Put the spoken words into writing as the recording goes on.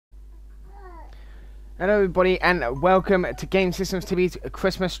Hello everybody and welcome to Gamessystemstv's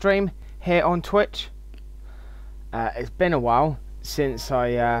Christmas stream here on Twitch. It's been a while since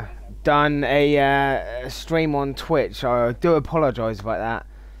I done a stream on Twitch. I do apologise about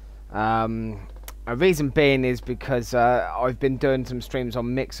that. A reason being is because I've been doing some streams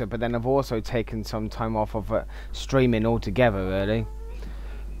on Mixer, but then I've also taken some time off of streaming altogether really.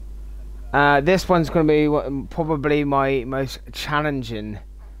 This one's going to be probably my most challenging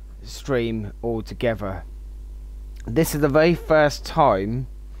stream altogether. This is the very first time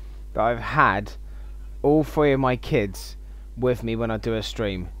that I've had all three of my kids with me when I do a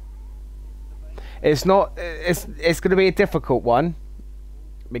stream. It's going to be a difficult one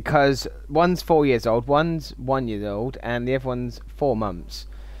because one's 4 years old, one's 1 year old, and the other one's 4 months.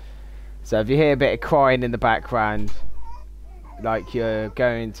 So if you hear a bit of crying in the background, like you're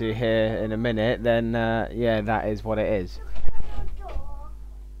going to hear in a minute, then yeah, that is what it is.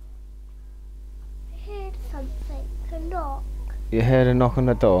 Knock. You heard a knock on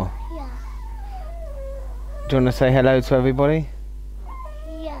the door? Yeah. Do you want to say hello to everybody?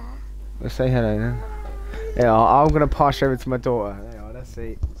 Yeah. Well, say hello then. Yeah, I'm going to pass you over to my daughter. There you are, let's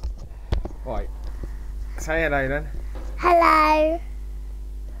see. Right. Say hello then. Hello.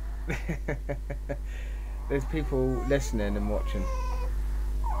 There's people listening and watching.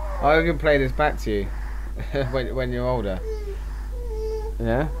 I can play this back to you when you're older.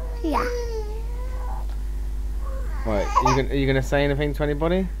 Yeah? Yeah. Right, are you gonna say anything to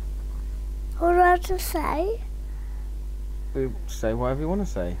anybody? What do I have to say? Say whatever you want to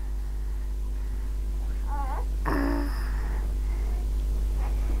say.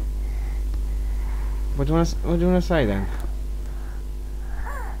 What do you want to say then?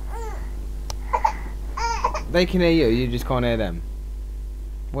 They can hear you. You just can't hear them.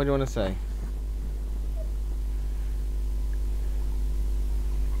 What do you want to say?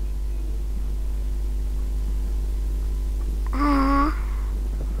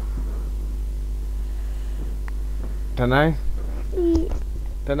 Dunno?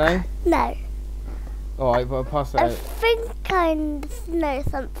 Dunno? No. Alright, but I'll pass that I out. think I know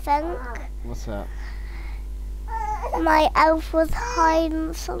something. What's that? My elf was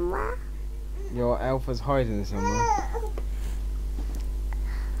hiding somewhere. Your elf was hiding somewhere.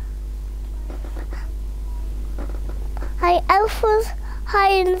 My elf was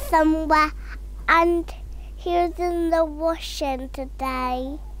hiding somewhere and he was in the washing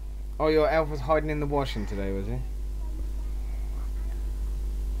today. Oh, your elf was hiding in the washing today, was he?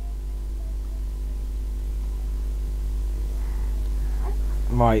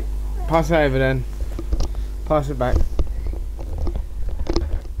 Right, pass it over then. Pass it back.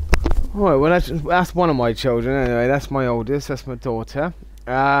 Alright, well that's one of my children anyway. That's my oldest. That's my daughter.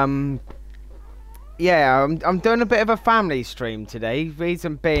 Yeah, I'm doing a bit of a family stream today.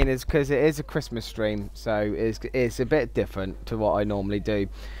 Reason being is because it is a Christmas stream, so it's a bit different to what I normally do.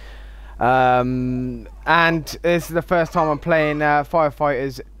 And this is the first time I'm playing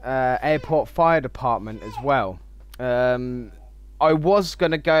Firefighters Airport Fire Department as well. I was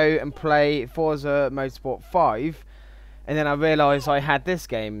going to go and play Forza Motorsport 5, and then I realised I had this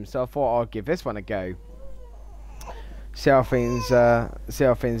game, so I thought I'd give this one a go. See how things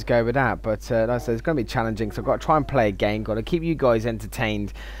go with that. But like I said, it's going to be challenging, so I've got to try and play a game. Got to keep you guys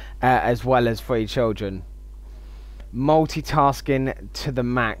entertained, as well as 3 children. Multitasking to the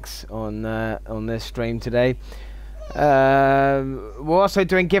max on this stream today. We're also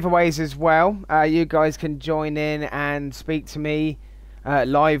doing giveaways as well. You guys can join in and speak to me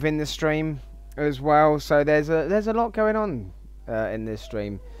live in the stream as well. So there's a lot going on in this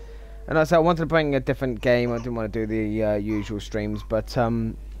stream. And I said I wanted to bring a different game. I didn't want to do the usual streams, but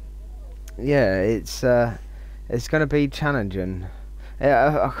yeah, it's going to be challenging.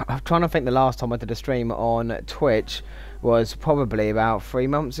 I'm trying to think. The last time I did a stream on Twitch was probably about 3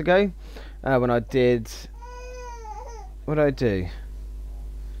 months ago, when I did. What did I do?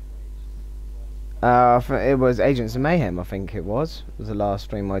 It was Agents of Mayhem, I think it was the last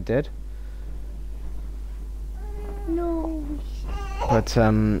stream I did. No. But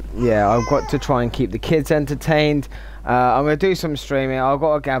yeah, I've got to try and keep the kids entertained. I'm going to do some streaming. I've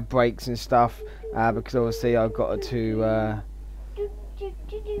got to have breaks and stuff, because obviously I've got to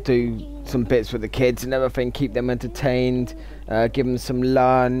do some bits with the kids and everything, keep them entertained, give them some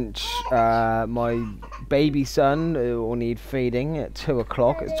lunch. My baby son will need feeding at 2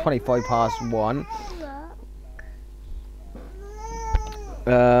 o'clock. It's 25 past 1.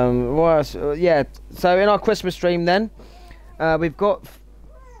 What else? Yeah, so in our Christmas stream then, we've got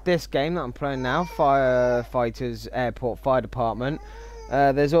this game that I'm playing now, Firefighters Airport Fire Department.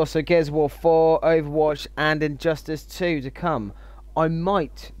 There's also Gears of War 4, Overwatch and Injustice 2 to come I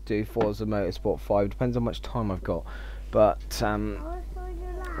might do Forza Motorsport 5, depends on how much time I've got. But I'm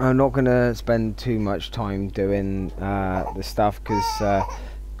not going to spend too much time doing the stuff because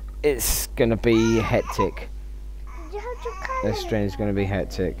it's going to be hectic. This stream is going to be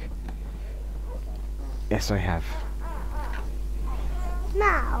hectic. Yes, I have.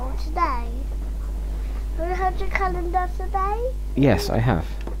 Now, today? Have you had your calendar today? Yes, I have.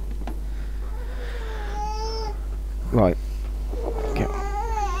 Right. Okay.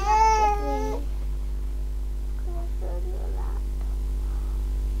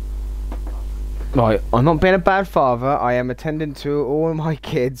 Right, I'm not being a bad father. I am attending to all my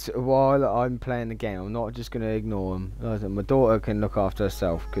kids while I'm playing the game. I'm not just going to ignore them. My daughter can look after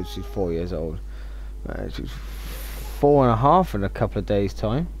herself because she's 4 years old. She's 4.5 in a couple of days'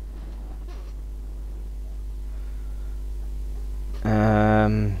 time.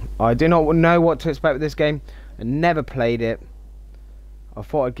 I do not know what to expect with this game. I never played it. I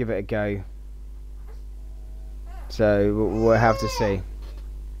thought I'd give it a go. So we'll have to see.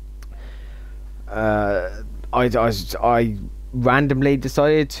 I randomly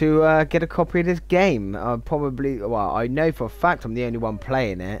decided to get a copy of this game. I know for a fact I'm the only one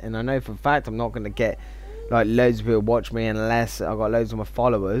playing it, and I know for a fact I'm not going to get like loads of people watch me unless I've got loads of my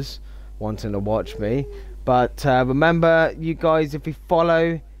followers wanting to watch me. But remember, you guys, if you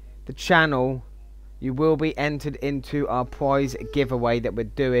follow the channel, you will be entered into our prize giveaway that we're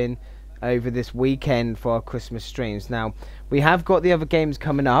doing over this weekend for our Christmas streams. Now, we have got the other games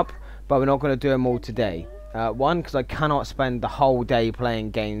coming up, but we're not going to do them all today. One, because I cannot spend the whole day playing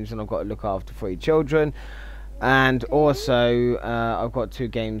games and I've got to look after 3 children. And also, I've got 2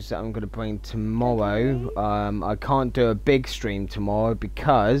 games that I'm going to bring tomorrow. I can't do a big stream tomorrow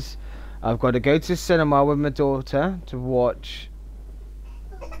because I've got to go to the cinema with my daughter to watch...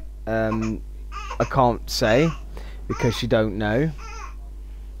 I can't say because she don't know.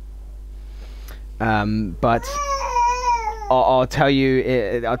 But I'll tell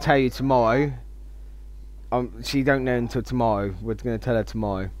you. I'll tell you tomorrow. She don't know until tomorrow. We're going to tell her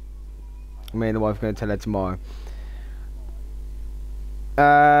tomorrow. Me and the wife are going to tell her tomorrow.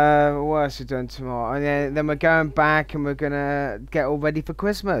 What else are we doing tomorrow? And then we're going back and we're going to get all ready for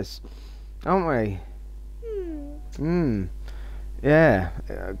Christmas, aren't we? Yeah,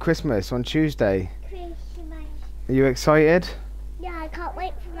 Christmas on Tuesday. Christmas. Are you excited? Yeah, I can't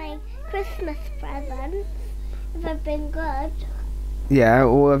wait for my Christmas presents. If I've been good. Yeah,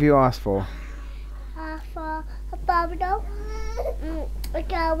 what have you asked for? For a Barbie doll, a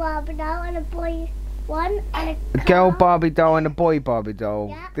girl Barbie doll, and a boy one, and a car. Girl Barbie doll and a boy Barbie doll.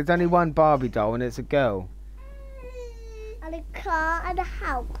 Yeah. There's only one Barbie doll and it's a girl. And a car and a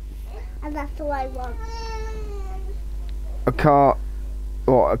house. And that's all I want. A car...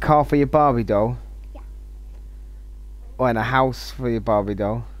 What, a car for your Barbie doll? Yeah. Or and a house for your Barbie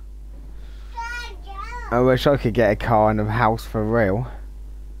doll? I wish I could get a car and a house for real.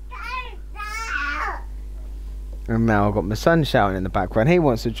 And now I've got my son shouting in the background. He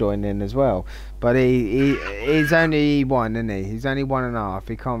wants to join in as well. But he's only 1, isn't he? He's only 1.5.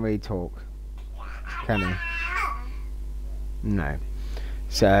 He can't really talk. Can he? No.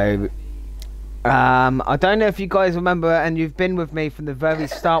 So... I don't know if you guys remember, and you've been with me from the very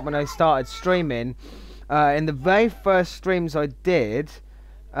start when I started streaming. In the very first streams I did,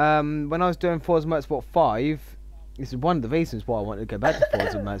 when I was doing Forza Motorsport 5, this is one of the reasons why I wanted to go back to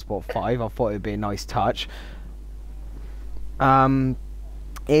Forza Motorsport 5. I thought it would be a nice touch.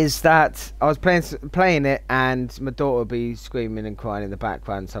 Is that I was playing it, and my daughter would be screaming and crying in the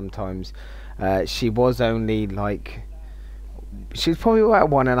background sometimes. She was only like... She's probably about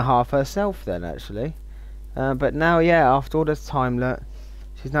 1.5 herself then, actually. But now, yeah, after all this time, look,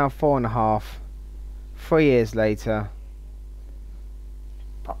 she's now 4.5. 3 years later.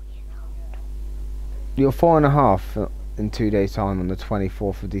 You're 4.5 in 2 days' time on the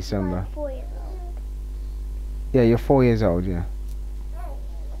 24th of December. I'm 4 years old. Yeah, you're 4 years old, yeah.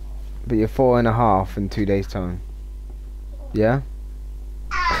 But you're 4.5 in 2 days' time. Yeah?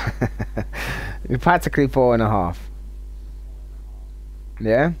 You're practically 4.5.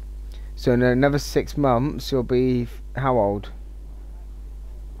 Yeah? So in another 6 months, you'll be... How old?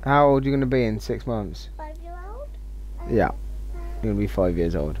 How old are you going to be in 6 months? 5-year-old? Yeah. You're going to be 5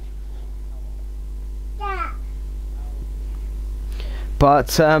 years old. Yeah.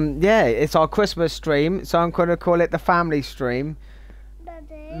 But, yeah, it's our Christmas stream, so I'm going to call it the family stream.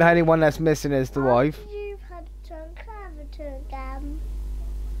 Daddy, The only one that's missing is the wife. you've had to turn clever to again.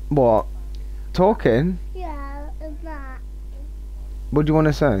 What? Talking? Yeah, and that. What do you want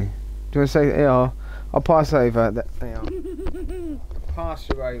to say? Do you want to say, yeah, I'll pass over. There you are. Pass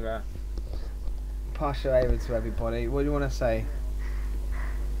you over. Pass you over to everybody. What do you want to say?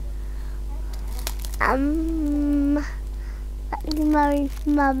 Let me marry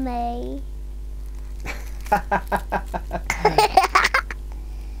Mummy.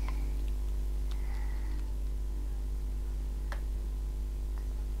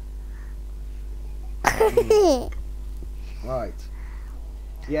 Right.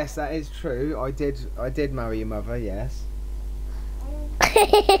 Yes, that is true. I did marry your mother, yes.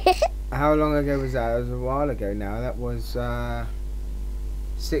 How long ago was that? It was a while ago now. That was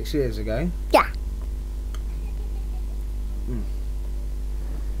 6 years ago. Yeah.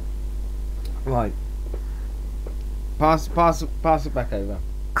 Right. Pass it back over.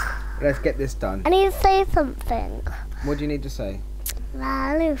 Let's get this done. I need to say something. What do you need to say?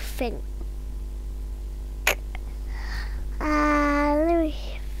 Let me think. Let me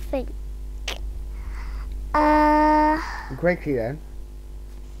think. Quickly then.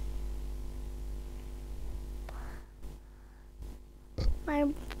 My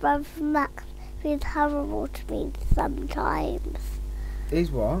brother Max is horrible to me sometimes.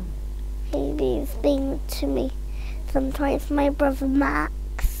 He's what? He's being to me sometimes. My brother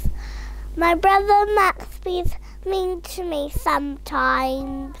Max. My brother Max is mean to me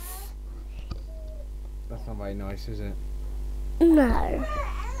sometimes. That's not very nice, is it? No.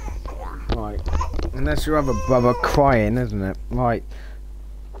 Right. And that's your other brother crying, isn't it? Right.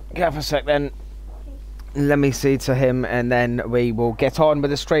 Get up a sec then. Let me see to him and then we will get on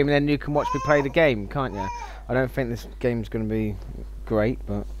with the stream and then you can watch me play the game, can't you? I don't think this game's going to be great,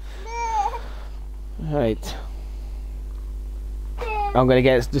 but... Right. I'm going to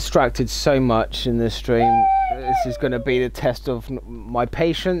get distracted so much in this stream. This is going to be the test of my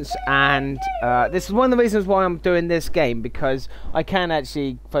patience, and this is one of the reasons why I'm doing this game, because I can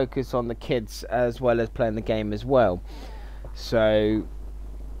actually focus on the kids as well as playing the game as well. So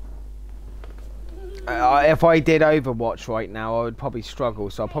if I did Overwatch right now, I would probably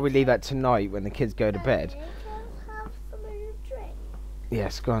struggle, so I'll probably leave that tonight when the kids go to bed.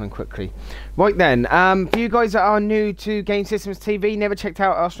 Yes, go on and quickly. Right then, for you guys that are new to Gamessystemstv, never checked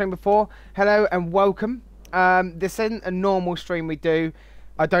out our stream before, hello and welcome. This isn't a normal stream we do.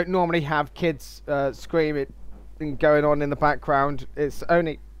 I don't normally have kids screaming and going on in the background. It's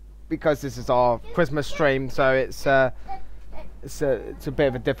only because this is our Christmas stream, so it's a bit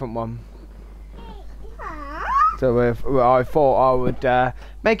of a different one. So I thought I would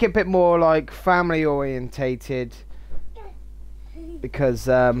make it a bit more like family orientated. Because,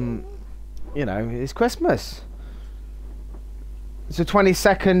 you know, it's Christmas. It's the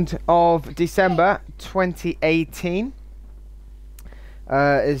 22nd of December, 2018.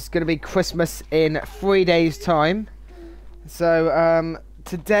 It's going to be Christmas in 3 days' time. So,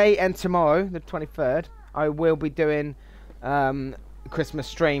 today and tomorrow, the 23rd, I will be doing Christmas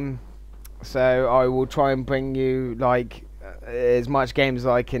stream. So, I will try and bring you, like, as much games as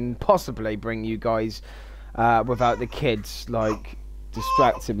I can possibly bring you guys without the kids, like...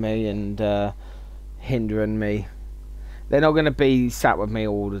 distracting me and hindering me. They're not going to be sat with me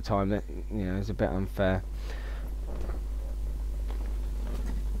all the time. That, you know, it's a bit unfair.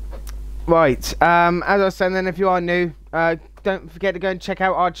 Right, as I was saying then, if you are new, don't forget to go and check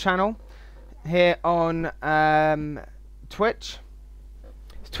out our channel here on Twitch.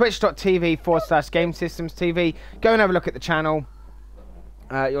 It's twitch.tv/Gamessystemstv. Go and have a look at the channel.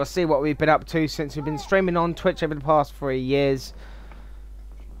 You'll see what we've been up to since we've been streaming on Twitch over the past 3 years.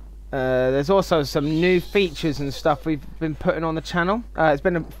 There's also some new features and stuff we've been putting on the channel. It's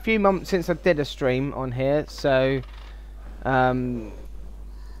been a few months since I did a stream on here, so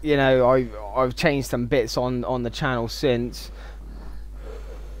you know, I've changed some bits on the channel since.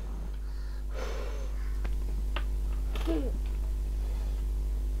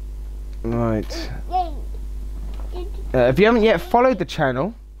 Right. If you haven't yet followed the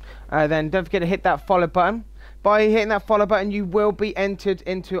channel, then don't forget to hit that follow button. By hitting that follow button, you will be entered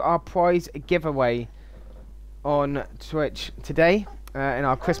into our prize giveaway on Twitch today, in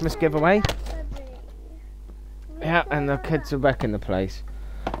our Christmas giveaway. Yeah, and the kids are wrecking the place.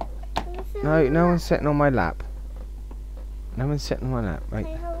 No, no one's sitting on my lap. No one's sitting on my lap. Right.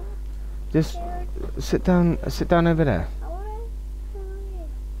 Just sit down over there.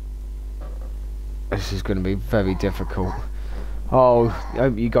 This is going to be very difficult. Oh, I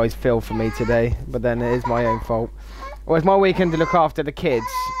hope you guys feel for me today, but then it is my own fault. Well, it's my weekend to look after the kids,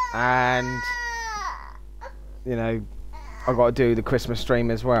 and, you know, I've got to do the Christmas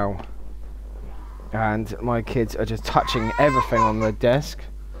stream as well. And my kids are just touching everything on the desk.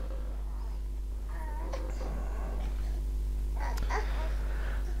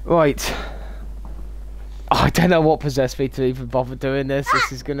 Right. I don't know what possessed me to even bother doing this.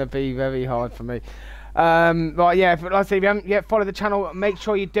 This is going to be very hard for me. Right, yeah, like I say, if you haven't yet followed the channel, make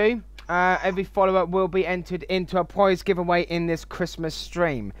sure you do. every follower will be entered into a prize giveaway in this Christmas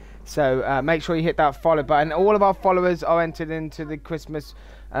stream. So make sure you hit that follow button. All of our followers are entered into the Christmas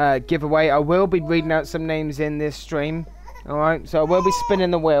giveaway. I will be reading out some names in this stream. Alright, so I will be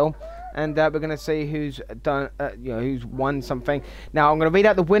spinning the wheel. And we're going to see who's done, who's won something. Now, I'm going to read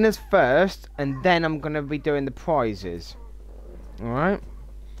out the winners first, and then I'm going to be doing the prizes. Alright.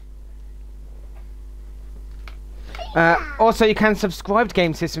 Also, you can subscribe to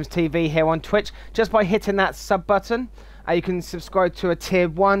Gamessystemstv here on Twitch just by hitting that sub button. You can subscribe to a tier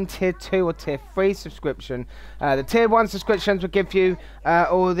 1, tier 2 or tier 3 subscription. The tier 1 subscriptions will give you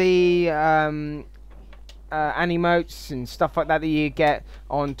all the emotes and stuff like that you get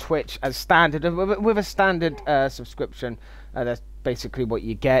on Twitch as standard. With a standard subscription, that's basically what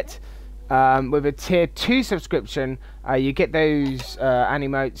you get. With a tier 2 subscription, you get those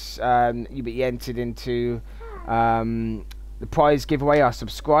emotes. You be entered into the prize giveaway, our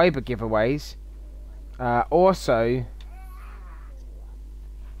subscriber giveaways. Also,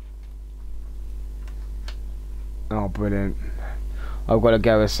 oh brilliant! I've got to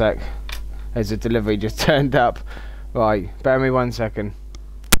go a sec. There's a delivery just turned up. Right, bear me 1 second.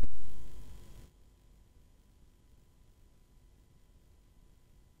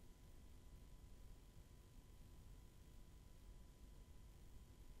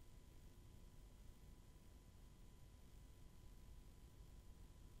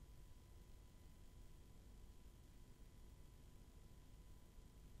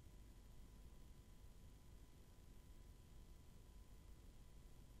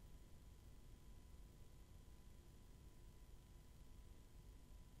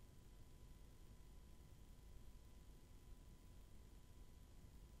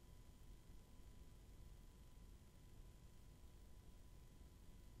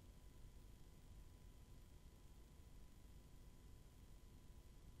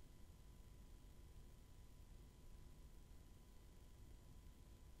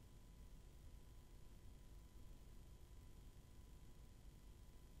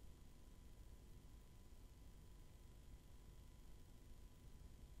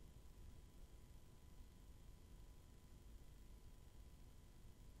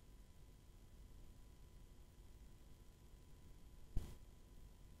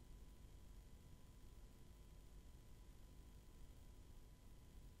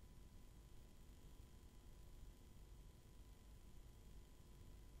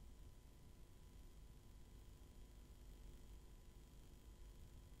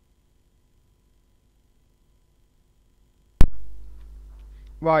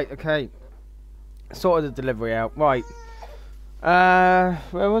 Right, okay. Sorted the delivery out. Right.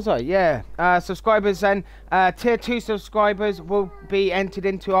 Where was I? Yeah. Subscribers then. Tier 2 subscribers will be entered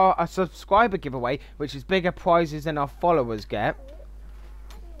into our subscriber giveaway, which is bigger prizes than our followers get.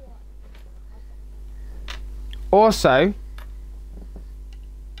 Also,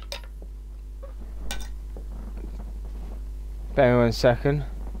 bear with me 1 second.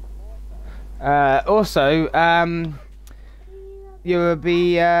 You will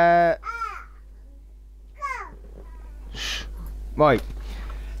be right.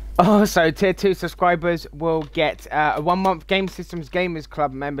 Also, tier 2 subscribers will get a 1-month Game Systems Gamers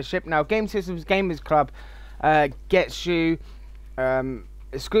Club membership. Now, Game Systems Gamers Club gets you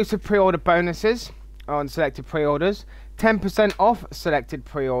exclusive pre-order bonuses on selected pre-orders, 10% off selected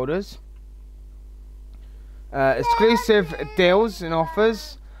pre-orders, exclusive deals and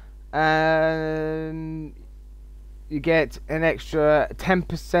offers, and you get an extra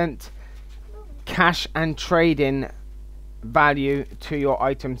 10% cash and trade-in value to your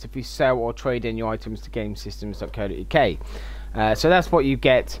items if you sell or trade in your items to Gamessystemstv.co.uk. So that's what you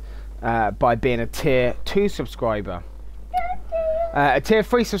get by being a tier 2 subscriber. A tier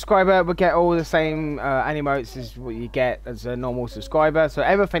 3 subscriber will get all the same emotes as what you get as a normal subscriber. So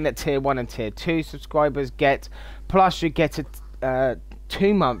everything that tier 1 and tier 2 subscribers get, plus you get a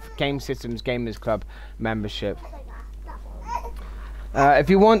 2-month Game Systems Gamers Club membership. If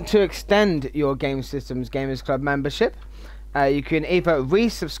you want to extend your Game Systems Gamers Club membership, you can either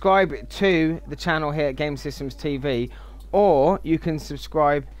resubscribe to the channel here at Gamessystemstv, or you can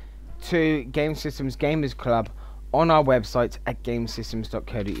subscribe to Game Systems Gamers Club on our website at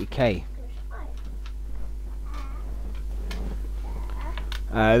gamesystems.co.uk.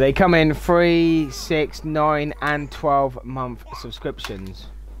 They come in 3, 6, 9 and 12-month subscriptions.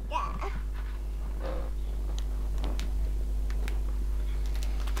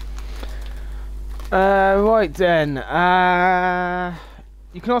 Right then,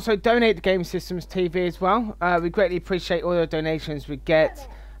 you can also donate to Gamessystemstv as well. We greatly appreciate all the donations we get.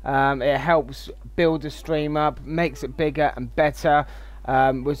 It helps build the stream up, makes it bigger and better.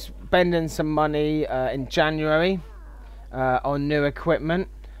 We're spending some money in January on new equipment,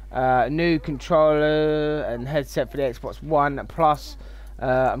 new controller and headset for the Xbox One, plus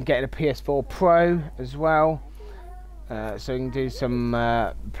I'm getting a PS4 Pro as well, so we can do some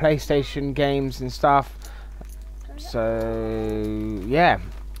PlayStation games and stuff. So yeah,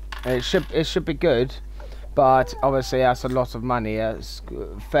 it should be good, but obviously that's a lot of money. It's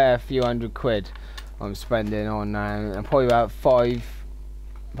a fair few £100 I'm spending on, and probably about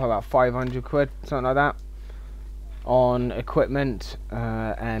 500 quid, something like that, on equipment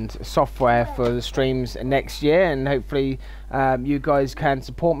and software for the streams next year. And hopefully you guys can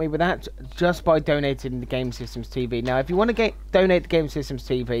support me with that just by donating to Gamessystemstv. Now if you want to donate to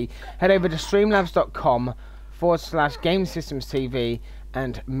Gamessystemstv, head over to streamlabs.com/Gamessystemstv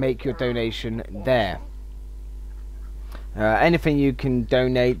and make your donation there. Anything you can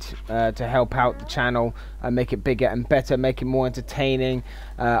donate to help out the channel and make it bigger and better, make it more entertaining.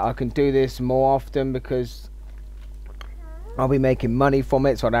 I can do this more often because I'll be making money from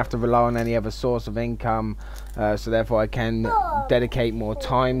it, so I don't have to rely on any other source of income, so therefore I can dedicate more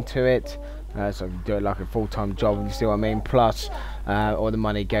time to it, so I can do it like a full-time job, if you see what I mean. Plus all the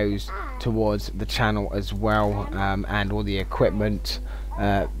money goes towards the channel as well, and all the equipment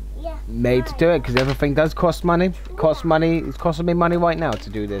made to do it, because everything does cost money. It costs money. It's costing me money right now to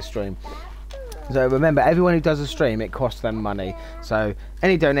do this stream. So remember, everyone who does a stream, it costs them money. So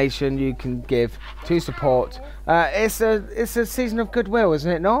any donation you can give to support. It's a season of goodwill,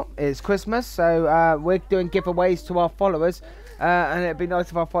 isn't it not? It's Christmas, so we're doing giveaways to our followers, and it'd be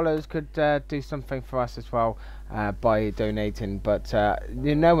nice if our followers could do something for us as well by donating. But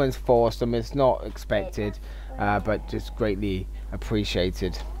no one's forced them. It's not expected, but just greatly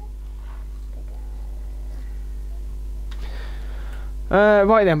appreciated.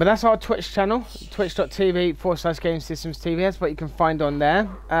 Right then, but that's our Twitch channel, twitch.tv/Gamessystemstv. That's what you can find on there.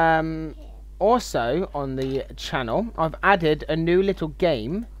 Also on the channel, I've added a new little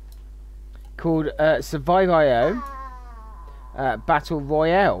game called Survive.io Battle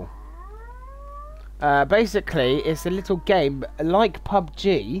Royale. Basically, it's a little game like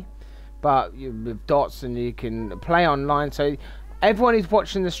PUBG, but with dots, and you can play online. So everyone who's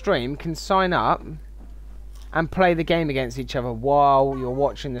watching the stream can sign up and play the game against each other while you're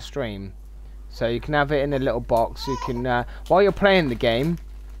watching the stream. So you can have it in a little box. You can, while you're playing the game,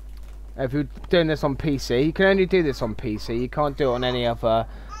 if you're doing this on PC, you can only do this on PC. You can't do it on any other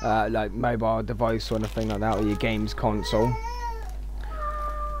like mobile device or anything like that, or your games console.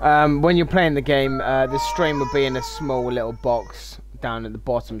 When you're playing the game, the stream will be in a small little box down at the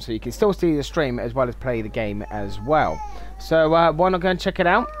bottom, so you can still see the stream as well as play the game as well. So why not go and check it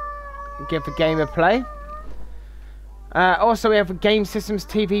out? Give the game a play. Also, we have a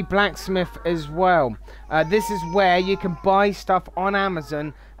Gamessystemstv Blacksmith as well. This is where you can buy stuff on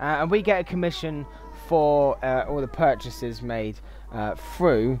Amazon, and we get a commission for all the purchases made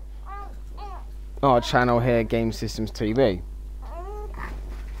through our channel here, Gamessystemstv.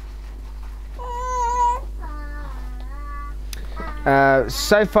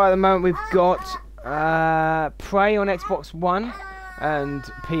 So far at the moment, we've got Prey on Xbox One and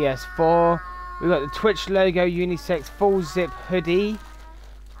PS4. We've got the Twitch logo unisex full zip hoodie,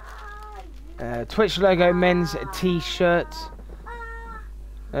 Twitch logo men's t-shirt,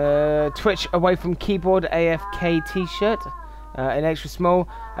 Twitch away from keyboard AFK t-shirt in extra small,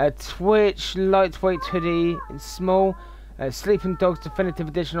 Twitch lightweight hoodie in small, Sleeping Dogs Definitive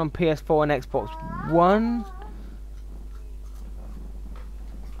Edition on PS4 and Xbox One,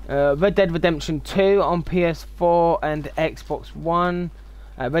 Red Dead Redemption 2 on PS4 and Xbox One,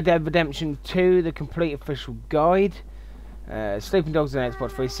 Red Dead Redemption 2, the complete official guide, Sleeping Dogs on Xbox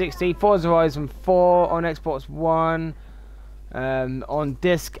 360, Forza Horizon 4 on Xbox One, on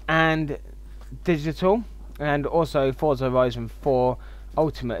disc and digital, and also Forza Horizon 4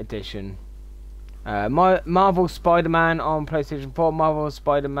 Ultimate Edition. Marvel Spider-Man on PlayStation 4, Marvel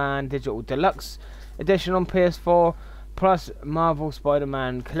Spider-Man Digital Deluxe Edition on PS4, plus Marvel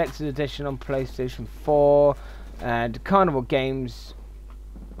Spider-Man Collector's Edition on PlayStation 4, and Carnival Games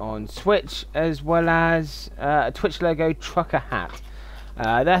on Switch, as well as a Twitch logo trucker hat.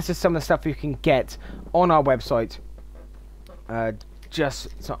 That's just some of the stuff you can get on our website. On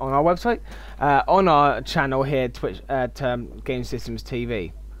our channel here, Twitch at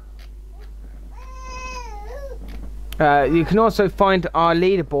Gamessystemstv. You can also find our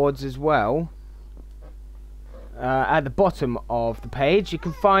leaderboards as well. At the bottom of the page, you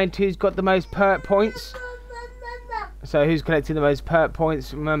can find who's got the most perk points. So who's collecting the most perk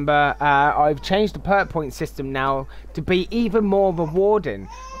points. Remember, I've changed the perk point system now to be even more rewarding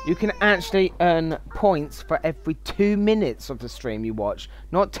you can actually earn points for every 2 minutes of the stream you watch.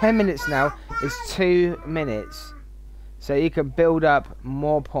 Not 10 minutes now, it's 2 minutes. So you can build up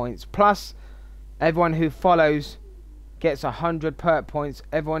more points. Plus, everyone who follows gets 100 perk points.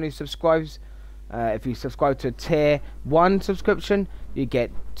 Everyone who subscribes, if you subscribe to a tier 1 subscription, you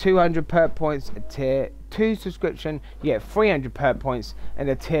get 200 perk points. A tier 2 subscription, you get 300 perk points. And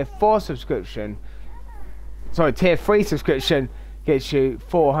a tier 4 subscription, sorry, tier 3 subscription gets you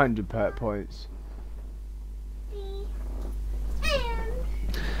 400 perk points.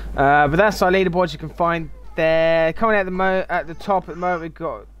 But that's our leaderboards you can find there. Coming at the top at the moment, we've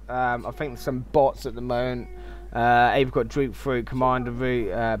got I think some bots at the moment. We've got Droop Fruit, Commander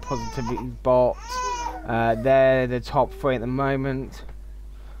Root, Positivity Bot. They're the top 3 at the moment.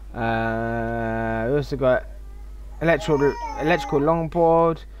 We also got Electrical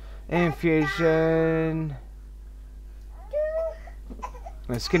Longboard, Infusion,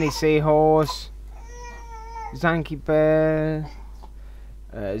 Skinny Seahorse, Zanky Bear,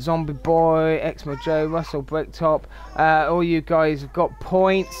 Zombie Boy, Exmo Joe, Russell Bricktop. All you guys have got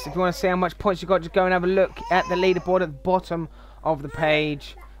points. If you want to see how much points you got, just go and have a look at the leaderboard at the bottom of the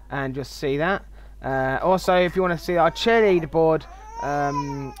page and just see that. Also, if you want to see our cheer leaderboard,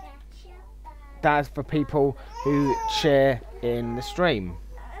 that's for people who cheer in the stream.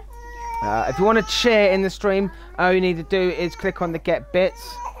 If you want to cheer in the stream, all you need to do is click on the Get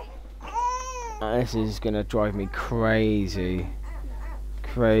Bits. This is going to drive me crazy.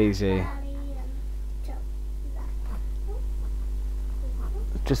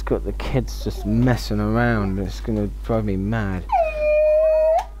 Just got the kids just messing around. It's going to drive me mad.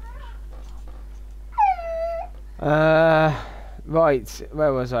 Right,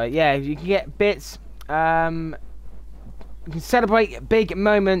 where was I? Yeah, you can get bits. You can celebrate big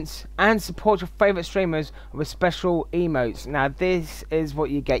moments and support your favourite streamers with special emotes. Now, this is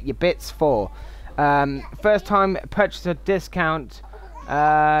what you get your bits for. First time purchaser discount.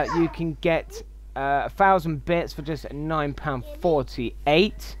 You can get 1,000 bits for just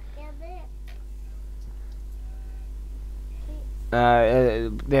 £9.48.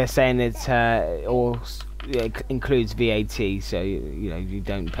 They're saying it's all includes VAT, so you know you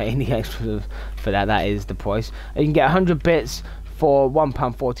don't pay any extra for that. That is the price. You can get 100 bits for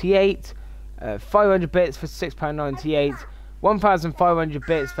 £1.48, 500 bits for £6.98, 1,500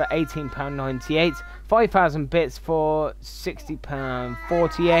 bits for £18.98, 5,000 bits for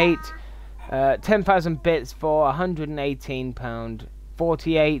 £60.48, 10,000 bits for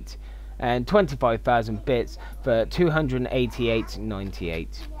 £118.48, and 25,000 bits for £288.98.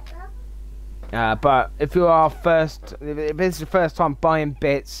 But if you are if it's your first time buying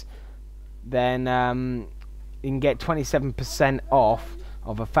bits, then you can get 27% off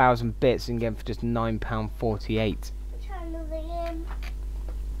of 1,000 bits. You can get them for just £9.48.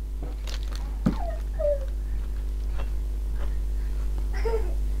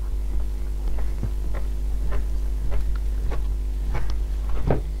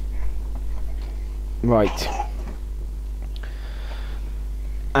 Right.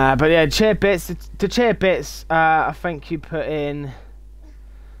 But yeah, cheer bits. To cheer bits, I think you put in.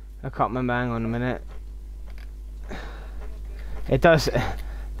 I can't remember. Hang on a minute. It does.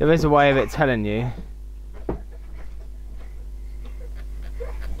 There is a way of it telling you.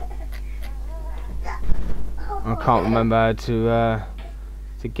 I can't remember how to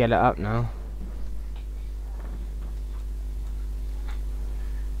get it up now.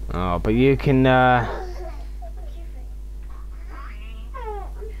 Oh, but you can.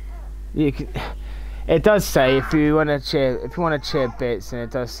 You can. It does say if you want to cheer bits, and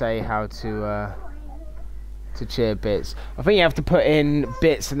it does say how to cheer bits. I think you have to put in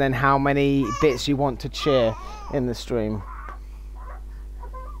bits and then how many bits you want to cheer in the stream.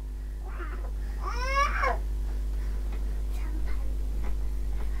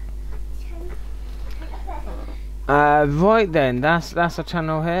 Right then, that's our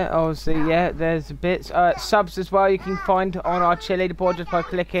channel here. Obviously, yeah, there's bits. Subs as well you can find on our cheerleader board just by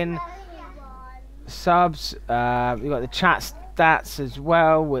clicking subs. We've got the chat stats as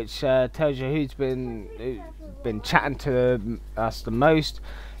well, which tells you who's been chatting to us the most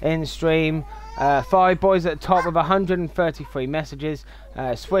in stream. 5 boys at the top with 133 messages.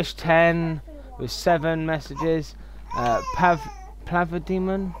 Swish 10 with 7 messages.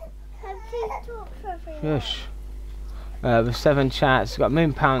 Plavademon. Shush. With 7 chats. We've got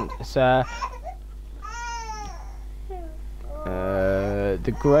Moon Pounce, The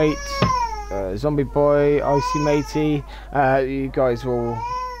Great, Zombie Boy, Icy Matey. You guys are all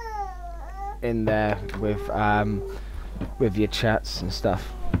in there with your chats and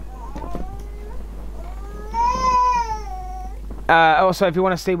stuff. Also, if you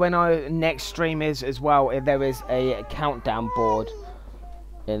want to see when our next stream is as well, there is a countdown board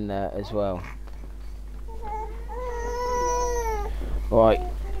in there as well. Right,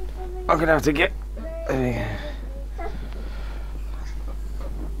 I'm gonna have to get.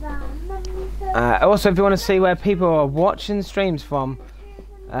 Also, if you want to see where people are watching streams from,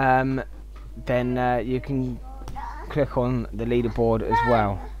 then you can click on the leaderboard as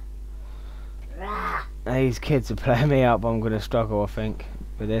well. These kids are playing me up. I'm going to struggle, I think,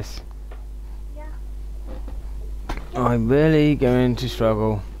 with this. I'm really going to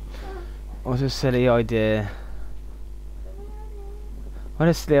struggle. What a silly idea. What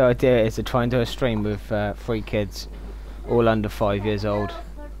a silly idea it is to try and do a stream with 3 kids, all under 5 years old.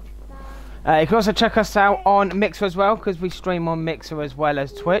 You can also check us out on Mixer as well, because we stream on Mixer as well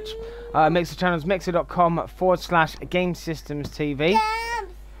as Twitch. Mixer channel is mixer.com/Gamessystemstv.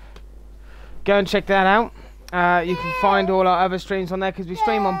 Go and check that out. You can find all our other streams on there, because we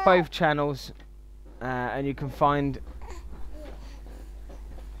stream on both channels. And you can find...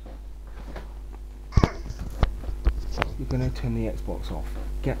 You're going to turn the Xbox off.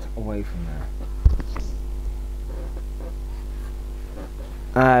 Get away from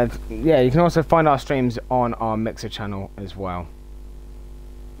there. Yeah, you can also find our streams on our Mixer channel as well.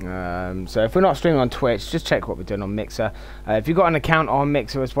 So if we're not streaming on Twitch, just check what we're doing on Mixer. If you've got an account on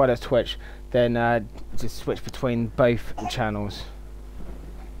Mixer as well as Twitch, then just switch between both channels.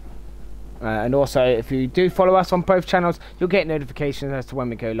 And also, if you do follow us on both channels, you'll get notifications as to when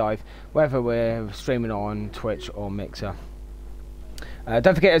we go live, whether we're streaming on Twitch or Mixer.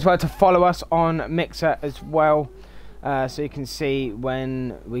 Don't forget as well to follow us on Mixer as well, so you can see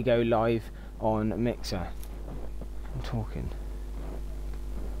when we go live on Mixer. I'm talking.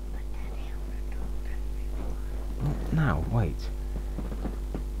 Now, wait.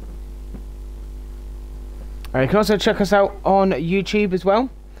 You can also check us out on YouTube as well.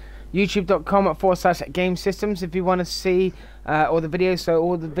 YouTube.com/Gamesystems if you want to see all the videos. So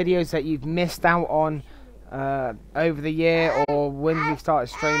all the videos that you've missed out on over the year or when we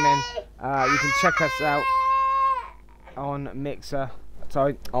started streaming, you can check us out on Mixer.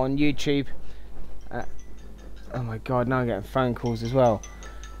 Sorry, on YouTube. Oh my God! Now I'm getting phone calls as well.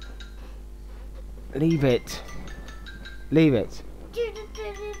 Leave it. Leave it.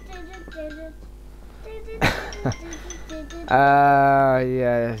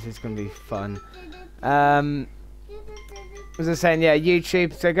 Yeah, this is gonna be fun. As I was saying, yeah,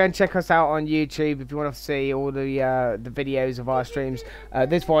 YouTube. So go and check us out on YouTube if you want to see all the videos of our streams.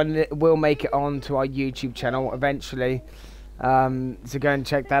 This one will make it onto our YouTube channel eventually. So go and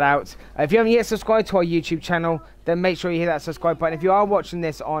check that out. If you haven't yet subscribed to our YouTube channel, then make sure you hit that subscribe button. If you are watching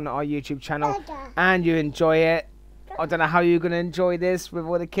this on our YouTube channel and you enjoy it, I don't know how you're going to enjoy this with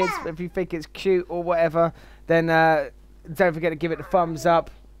all the kids, but if you think it's cute or whatever, then don't forget to give it a thumbs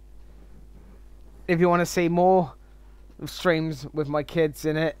up. If you want to see more streams with my kids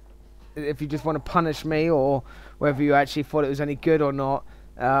in it, if you just want to punish me, or whether you actually thought it was any good or not,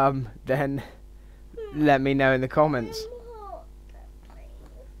 then let me know in the comments.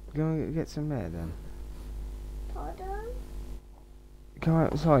 Go and get some air then. Pardon? Go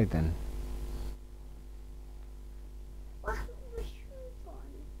outside then. What have my shoes on?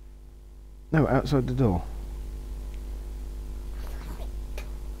 No, outside the door.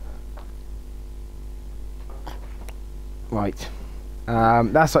 Right.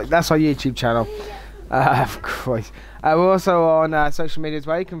 That's our YouTube channel. Of course. We're also on social media as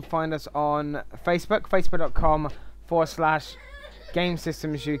well. You can find us on Facebook,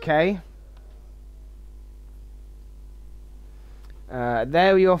 facebook.com/GameSystemsUK.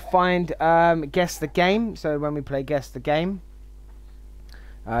 There you'll find Guess the Game. So when we play Guess the Game,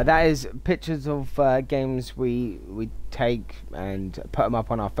 that is pictures of games we take and put them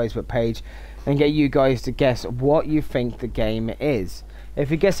up on our Facebook page and get you guys to guess what you think the game is. If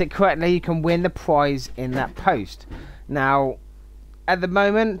you guess it correctly, you can win the prize in that post. Now, at the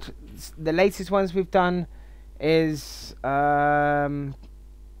moment, the latest ones we've done is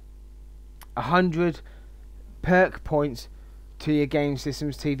 100 perk points to your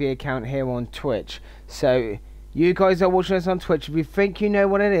Gamessystemstv account here on Twitch. So you guys are watching us on Twitch. If you think you know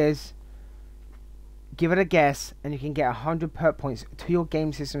what it is, give it a guess and you can get 100 perk points to your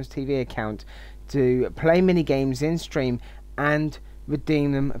Gamessystemstv account to play mini games in stream and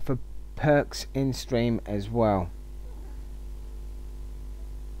redeem them for perks in stream as well.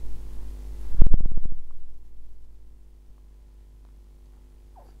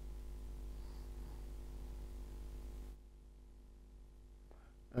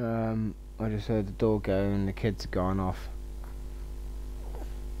 I just heard the door go and the kids are gone off.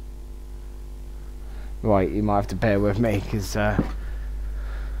 Right, you might have to bear with me because I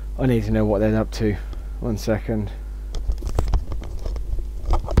need to know what they're up to. 1 second.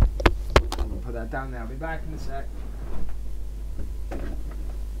 I'm gonna put that down now. I'll be back in a sec.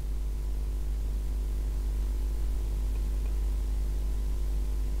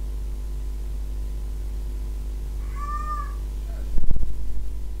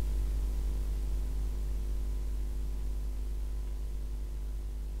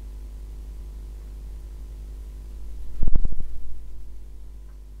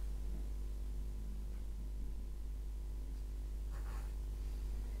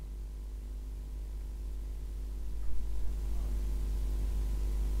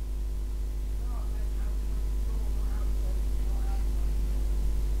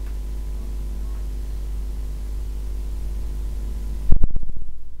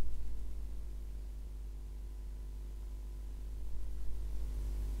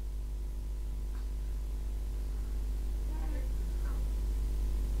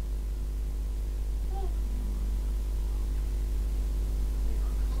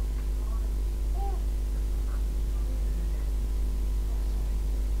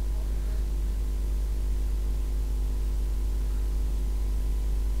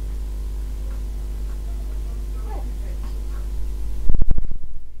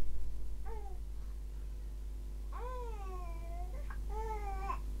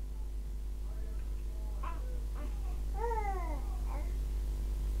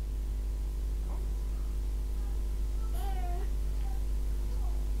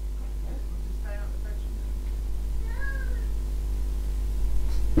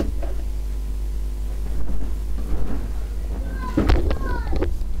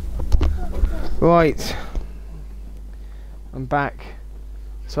 Right, I'm back.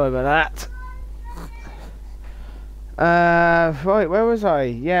 Sorry about that. Right, where was I?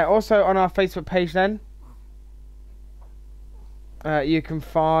 Yeah, also on our Facebook page then, you can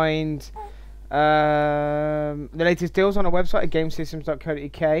find the latest deals on our website at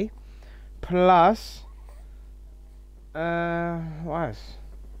Gamessystems.co.uk. Plus, what else?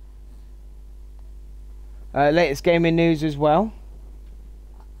 Latest gaming news as well.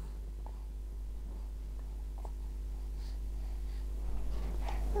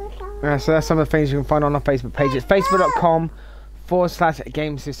 So that's some of the things you can find on our Facebook page. It's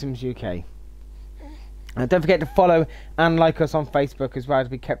facebook.com/GameSystemsUK. And don't forget to follow and like us on Facebook as well to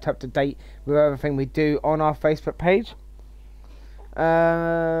be kept up to date with everything we do on our Facebook page.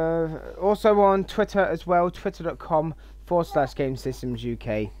 Also on Twitter as well,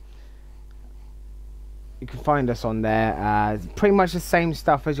 twitter.com/GameSystemsUK. You can find us on there. Pretty much the same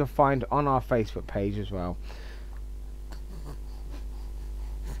stuff as you'll find on our Facebook page as well.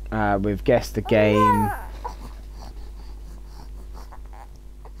 We've guessed the game.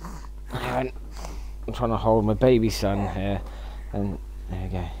 I'm trying to hold my baby son here, and there we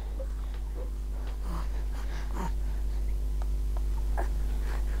go.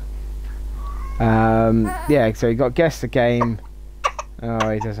 Yeah, so you got guess the game. Oh,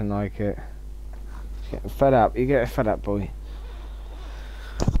 he doesn't like it. He's getting fed up. You get fed up, boy.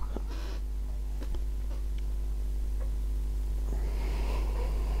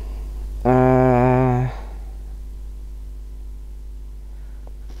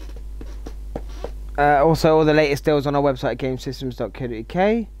 Also, all the latest deals on our website at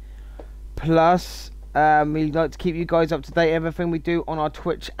Gamessystems.co.uk. Plus, we'd like to keep you guys up to date everything we do on our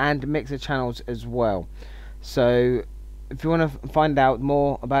Twitch and Mixer channels as well. So, if you want to find out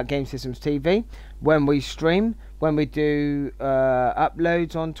more about Gamessystemstv, when we stream, when we do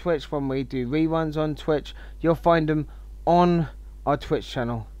uploads on Twitch, when we do reruns on Twitch, you'll find them on our Twitch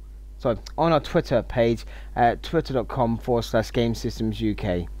channel. Sorry, on our Twitter page at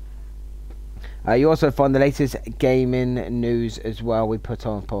twitter.com/GameSystemsUK. You also find the latest gaming news as well we put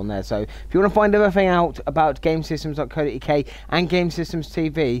on there. So if you want to find everything out about Gamesystems.co.uk and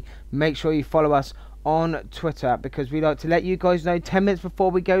Gamessystemstv, make sure you follow us on Twitter, because we like to let you guys know 10 minutes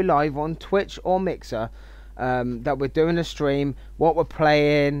before we go live on Twitch or Mixer that we're doing a stream, what we're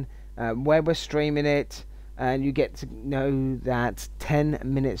playing, where we're streaming it, and you get to know that 10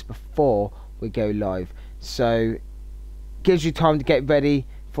 minutes before we go live. So gives you time to get ready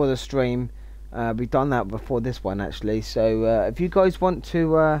for the stream. We've done that before this one actually. So if you guys want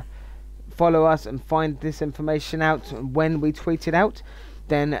to follow us and find this information out when we tweet it out,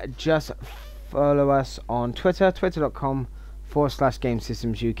 then just follow us on Twitter,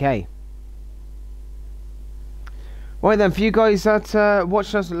 twitter.com/GameSystemsUK. Right then, for you guys that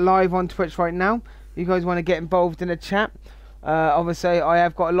watching us live on Twitch right now, you guys want to get involved in the chat. Obviously I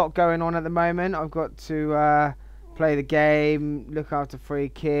have got a lot going on at the moment. I've got to play the game, look after 3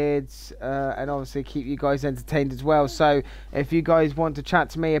 kids, and obviously keep you guys entertained as well. So if you guys want to chat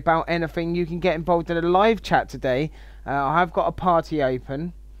to me about anything, you can get involved in a live chat today. I have got a party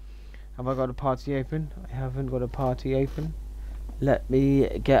open. Have I got a party open? I haven't got a party open. Let me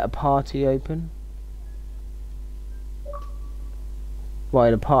get a party open.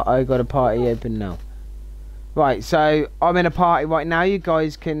 Right, I got a party open now. Right, so I'm in a party right now. You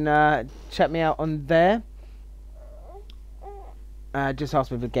guys can check me out on there. Just ask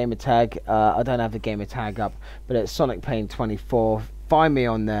me for the gamer tag. I don't have the gamer tag up, but it's Sonic Pain 24. Find me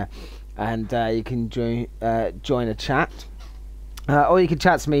on there, and you can join a chat, or you can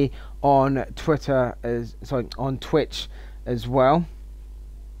chat to me on Twitter on Twitch as well.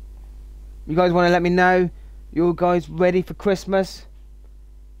 You guys want to let me know? You guys ready for Christmas?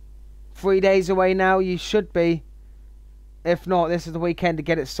 3 days away now. You should be. If not, this is the weekend to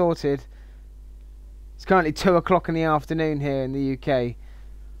get it sorted. It's currently 2 o'clock in the afternoon here in the UK.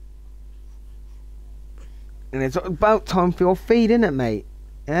 And it's about time for your feed, isn't it, mate?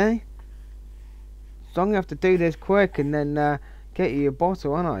 Eh? So I'm going to have to do this quick and then get you your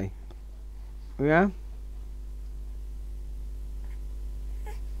bottle, aren't I? Yeah?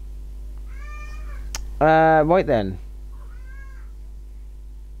 Right then.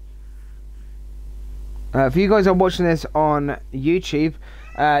 If you guys are watching this on YouTube,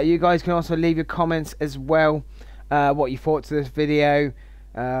 you guys can also leave your comments as well, what you thought to this video.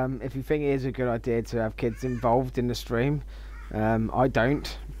 If you think it is a good idea to have kids involved in the stream. I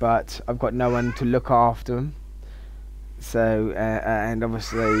don't, but I've got no one to look after them. So, and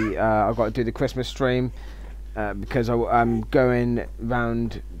obviously I've got to do the Christmas stream because I'm going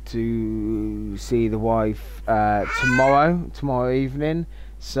round to see the wife tomorrow evening.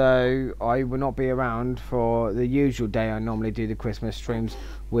 So I will not be around for the usual day I normally do the Christmas streams,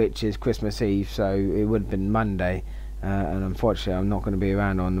 which is Christmas Eve. So it would have been Monday, and unfortunately I'm not going to be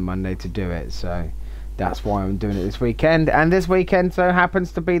around on the Monday to do it. So that's why I'm doing it this weekend. And this weekend so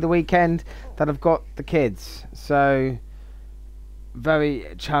happens to be the weekend that I've got the kids. So very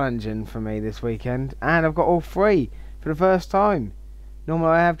challenging for me this weekend, and I've got all 3 for the first time.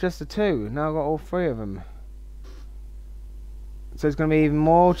 Normally I have just the 2. Now I've got all 3 of them. So it's going to be even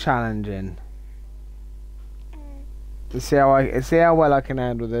more challenging. Let's see how well I can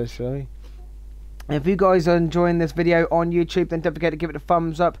handle this, shall we? If you guys are enjoying this video on YouTube, then don't forget to give it a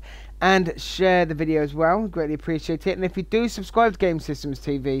thumbs up and share the video as well. Greatly appreciate it. And if you do subscribe to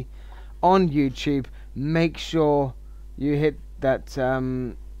Gamessystemstv on YouTube, make sure you hit that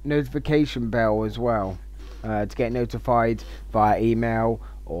notification bell as well to get notified via email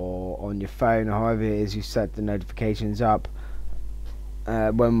or on your phone, or however it is you set the notifications up.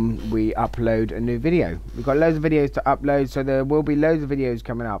 When we upload a new video. We've got loads of videos to upload, so there will be loads of videos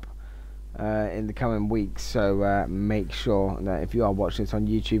coming up in the coming weeks. So make sure that if you are watching this on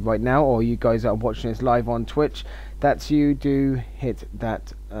YouTube right now, or you guys are watching this live on Twitch, that you do hit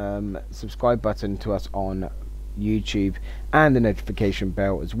that subscribe button to us on YouTube and the notification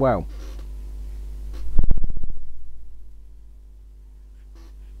bell as well.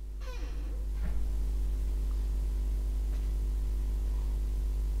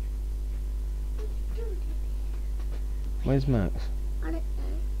 Where's Max? I don't know.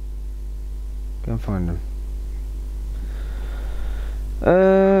 Go and find him.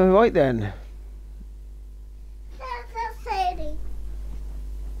 Right then. There's a Sadie.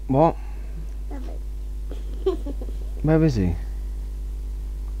 What? Where is he?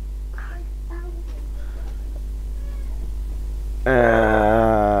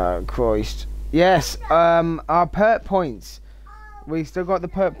 Christ. Yes, our perk points. We still got the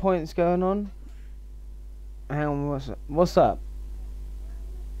perk points going on. Hang on, what's up?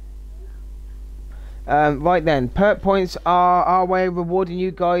 Right then, perk points are our way of rewarding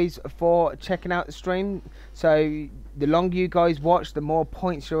you guys for checking out the stream. So the longer you guys watch, the more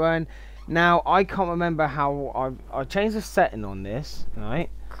points you earn. Now I can't remember how I changed the setting on this, right?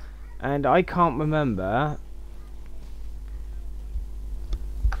 And I can't remember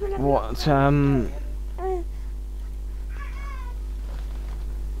what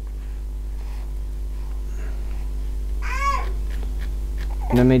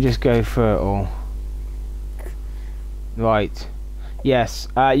let me just go through it all. Right. Yes.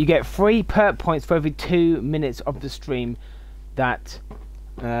 You get 3 perk points for every 2 minutes of the stream that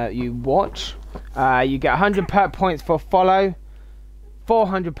you watch. You get 100 perk points for a follow,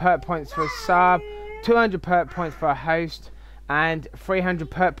 400 perk points for a sub, 200 perk points for a host, and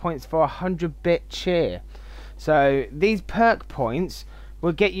 300 perk points for a 100-bit cheer. So these perk points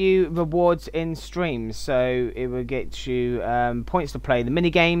will get you rewards in streams. So it will get you points to play the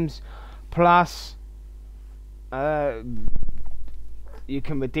mini games, plus you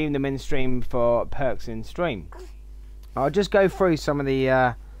can redeem them in stream for perks in stream. I'll just go through some of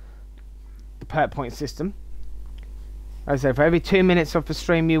the perk point system. As I say, for every 2 minutes of the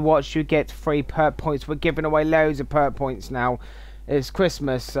stream you watch, you get 3 perk points. We're giving away loads of perk points now. It's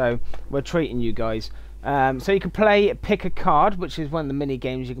Christmas, so we're treating you guys. So you can play Pick a Card, which is one of the mini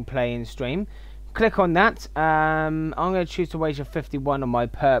games you can play in stream. Click on that. I'm going to choose to wager 51 on my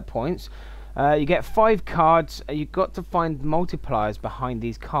perk points. You get 5 cards. You've got to find multipliers behind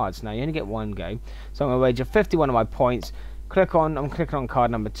these cards. Now you only get one go, so I'm going to wager 51 on my points. I'm clicking on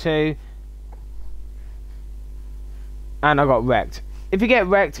card number 2, and I got wrecked. If you get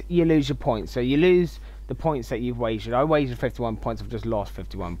wrecked, you lose your points. So you lose the points that you've wagered. I wagered 51 points. I've just lost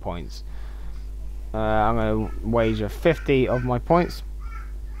 51 points. I'm going to wager 50 of my points.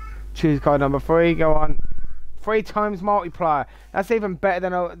 Choose card number 3. Go on. 3 times multiplier. That's even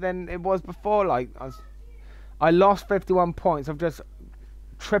better than it was before. Like I lost 51 points. I've just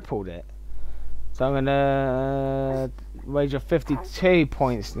tripled it. So I'm gonna wager 52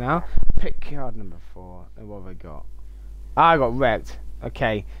 points now. Pick card number 4. And what have I got? I got wrecked.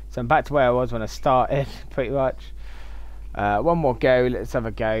 Okay, so I'm back to where I was when I started, pretty much. One more go. Let's have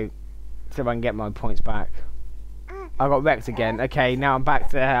a go. See if I can get my points back. I got wrecked again. Okay, now I'm back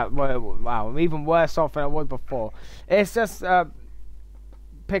to wow, I'm even worse off than I was before. It's just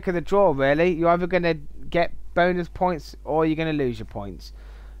pick of the draw, really. You're either going to get bonus points or you're going to lose your points.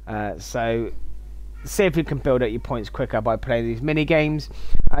 So see if you can build up your points quicker by playing these mini games.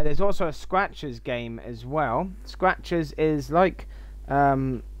 There's also a Scratchers game as well. Scratchers is like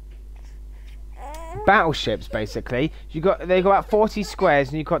battleships, basically. They got about 40 squares,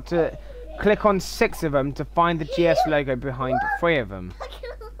 and you've got to click on 6 of them to find the GS logo behind 3 of them.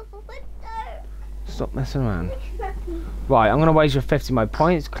 Stop messing around. Right, I'm going to wager 50 my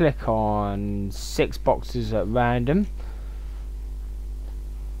points. Click on 6 boxes at random.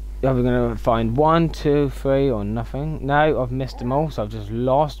 Are we going to find 1, 2, 3 or nothing? No, I've missed them all, so I've just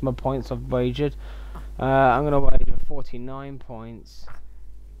lost my points I've wagered. I'm going to wager 49 points.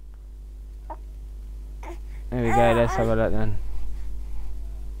 There we go, let's have a look then.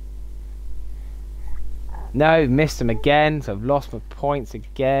 No, missed them again, so I've lost my points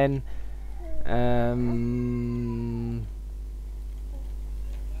again.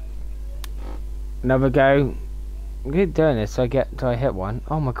 Another go. I'm good doing this till I hit one.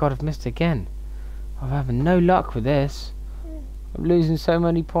 Oh my god, I've missed again. I'm having no luck with this. I'm losing so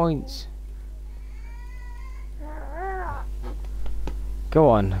many points. Go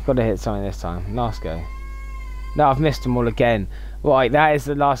on, I've got to hit something this time. Last go. No, I've missed them all again. Right, that is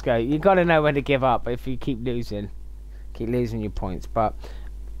the last go. You got to know when to give up if you keep losing your points. But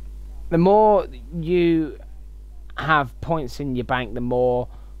the more you have points in your bank, the more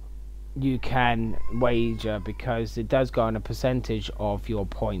you can wager, because it does go on a percentage of your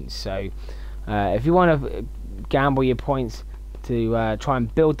points. So if you want to gamble your points to try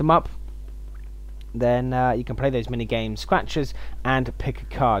and build them up, then you can play those mini games, Scratchers and Pick a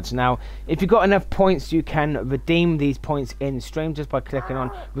Cards. Now, if you've got enough points, you can redeem these points in stream just by clicking on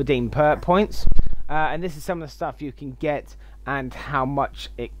Redeem Perk Points. And this is some of the stuff you can get and how much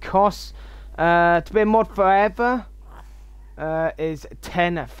it costs. To be a mod forever is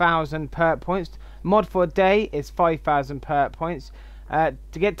 10,000 perk points. Mod for a day is 5,000 perk points. To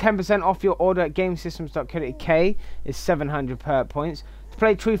get 10% off your order at Gamessystemstv is 700 perk points. To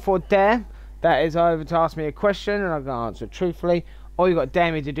play Truth or Dare, that is either to ask me a question and I'm going to answer it truthfully, or you've got to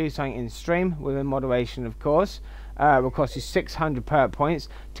dare me to do something in stream, within moderation of course. Will cost you 600 perk points.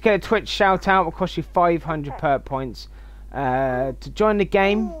 To get a Twitch shout out will cost you 500 perk points. To join the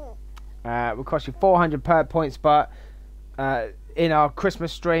game will cost you 400 perk points, but in our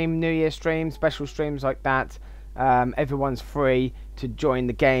Christmas stream, New Year stream, special streams like that, everyone's free to join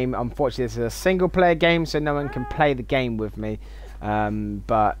the game. Unfortunately, this is a single player game, so no one can play the game with me.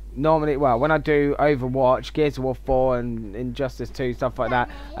 But normally, well, when I do Overwatch, Gears of War 4 and Injustice 2, stuff like that,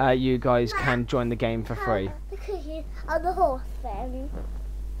 you guys can join the game for free. Look at you on the horse then.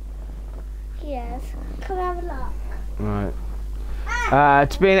 Yes, come have a look. Right.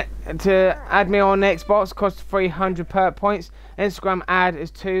 To add me on Xbox costs 300 perk points. Instagram ad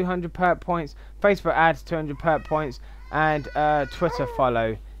is 200 perk points. Facebook ad is 200 perk points, and Twitter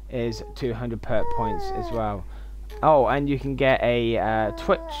follow is 200 perk points as well. Oh, and you can get a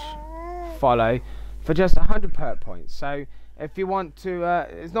Twitch follow for just 100 perk points. So if you want to,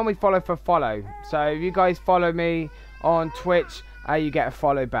 it's normally follow for follow. So if you guys follow me on Twitch, you get a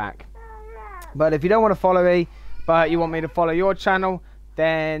follow back. But if you don't want to follow me, but you want me to follow your channel,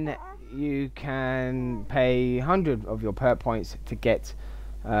 then you can pay 100 of your perk points to get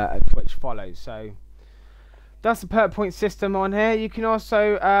a Twitch follow. So that's the per point system on here. You can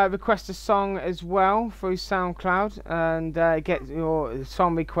also request a song as well through SoundCloud and get your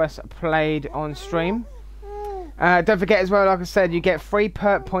song requests played on stream. Don't forget as well, like I said, you get 3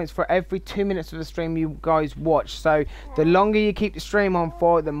 perk points for every 2 minutes of the stream you guys watch. So the longer you keep the stream on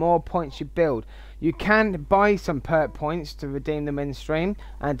for, the more points you build. You can buy some perk points to redeem them in stream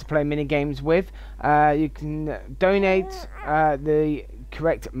and to play mini games with. You can donate the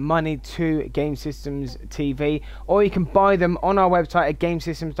correct money to Gamessystemstv, or you can buy them on our website at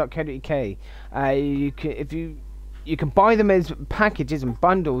gamessystems.co.uk. You can buy them as packages and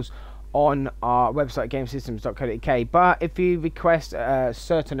bundles on our website gamessystems.co.uk, but if you request a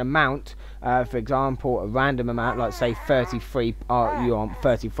certain amount, for example a random amount, like say 33, you want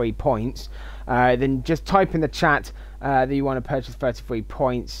 33 points, then just type in the chat that you want to purchase 33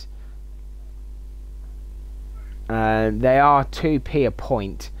 points. They are 2p a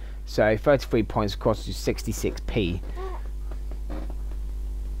point, so 33 points costs you 66p.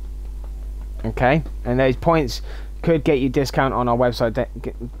 Okay, and those points could get you discount on our website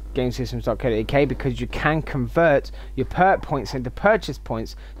gamessystems.co.uk, because you can convert your perk points into purchase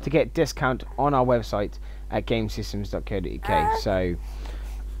points to get discount on our website at gamessystems.co.uk. So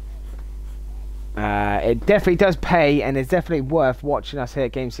it definitely does pay, and it's definitely worth watching us here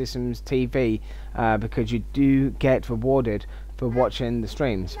at Gamessystemstv, because you do get rewarded for watching the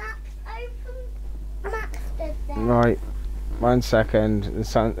streams. Right, 1 second.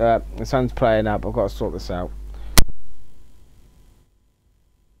 The sun's playing up. I've got to sort this out.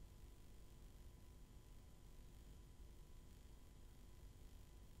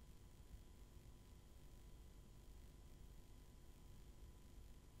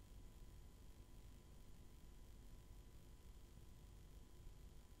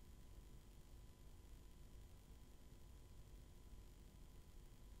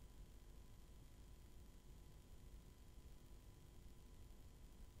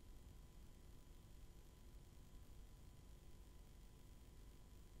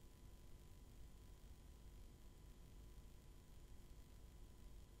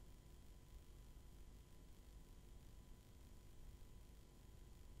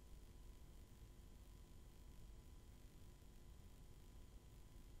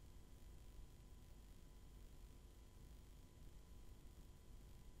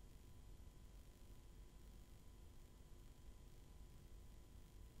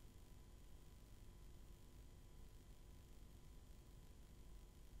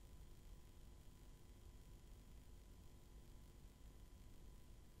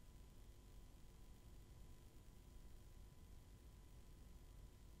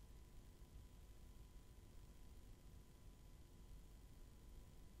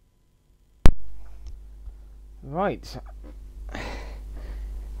 Right,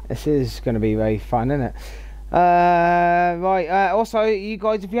 this is going to be very fun, isn't it? Right, also you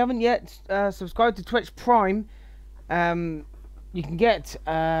guys, if you haven't yet subscribed to Twitch Prime, you can get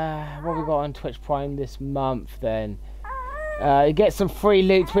what we got on Twitch Prime this month. Then you get some free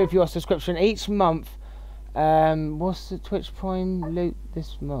loot with your subscription each month. What's the Twitch Prime loot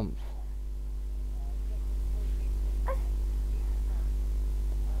this month?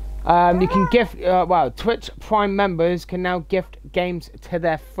 You can gift, well, Twitch Prime members can now gift games to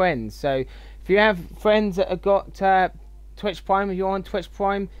their friends. So if you have friends that have got Twitch Prime, if you're on Twitch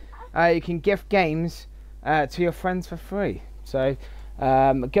Prime, you can gift games to your friends for free. So go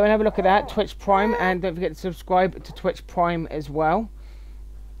and have a look at that, Twitch Prime, and don't forget to subscribe to Twitch Prime as well.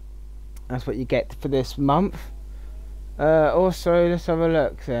 That's what you get for this month. Also, let's have a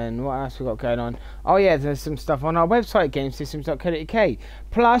look then. What else we got going on? Oh yeah, there's some stuff on our website, gamessystems.co.uk.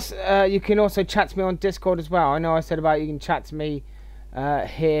 Plus, you can also chat to me on Discord as well. I know I said about you can chat to me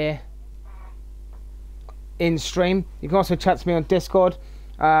here in stream. You can also chat to me on Discord.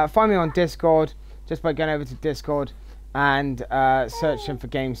 Find me on Discord just by going over to Discord and searching for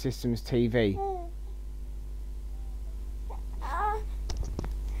Gamessystemstv.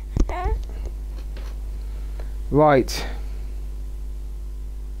 Right.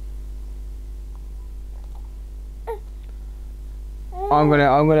 I'm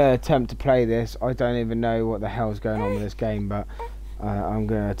gonna attempt to play this. I don't even know what the hell's going on with this game, but I'm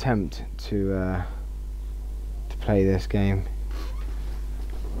gonna attempt to play this game.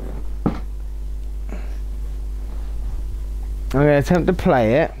 I'm gonna attempt to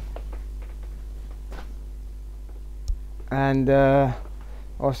play it, and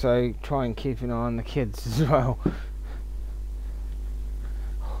also try and keep an eye on the kids as well.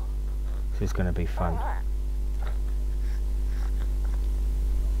 This is going to be fun.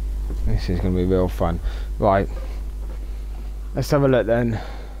 This is going to be real fun. Right, let's have a look then.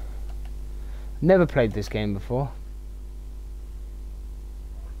 Never played this game before.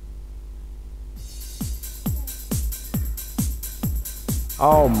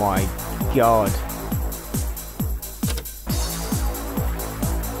 Oh my god.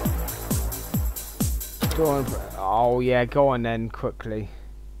 Go on. Oh yeah, go on then quickly.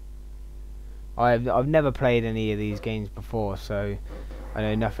 I've never played any of these games before, so I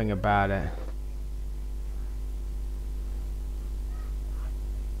know nothing about it.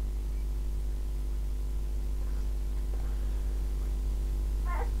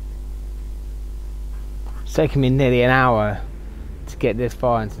 It's taken me nearly an hour to get this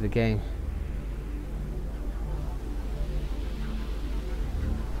far into the game.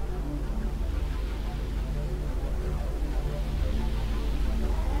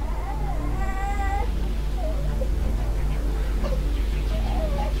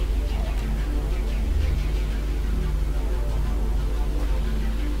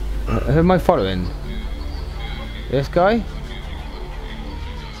 Who am I following? This guy?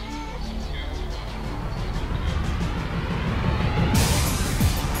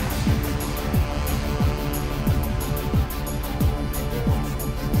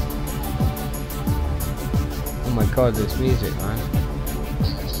 Oh my god, this music, man.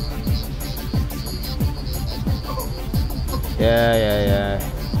 Yeah.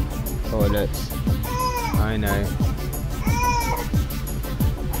 Toilets. I know.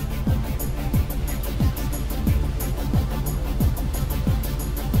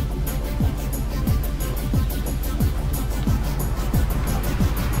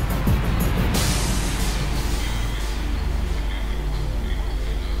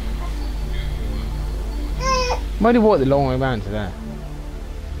 Might have walked the long way around to there.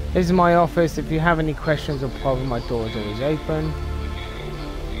 This is my office. If you have any questions or problems, my door is always open.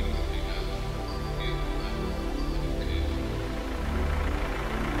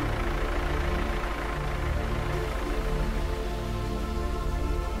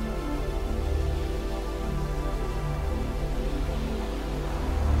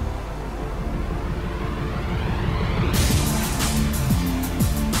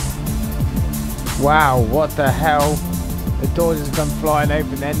 Wow, what the hell? The door just come flying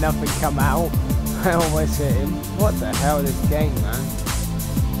open, then nothing come out. I almost hit him. What the hell, this game, man?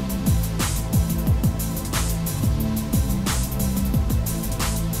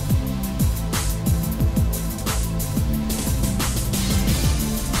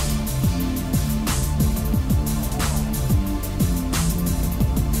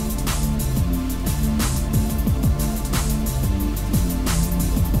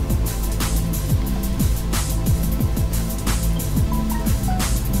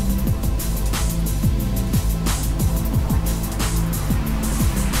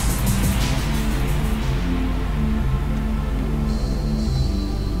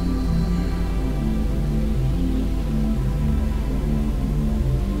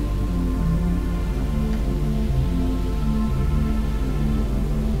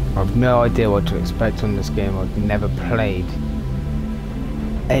 I've no idea what to expect on this game. I've never played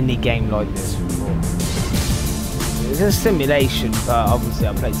any game like this before. It's a simulation, but obviously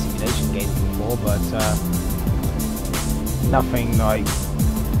I've played simulation games before, but nothing like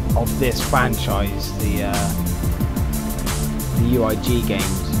of this franchise, the UIG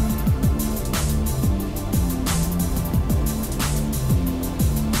games.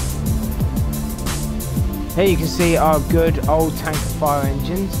 Here you can see our good old tank of fire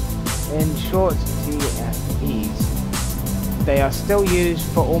engines, in short TFEs. They are still used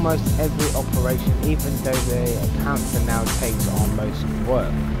for almost every operation, even though the Panther now takes on most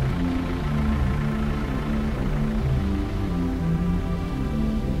work.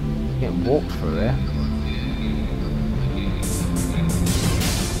 Getting walked through here.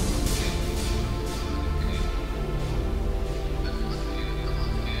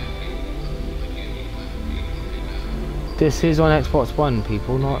 This is on Xbox One,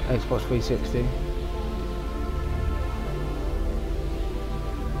 people, not Xbox 360.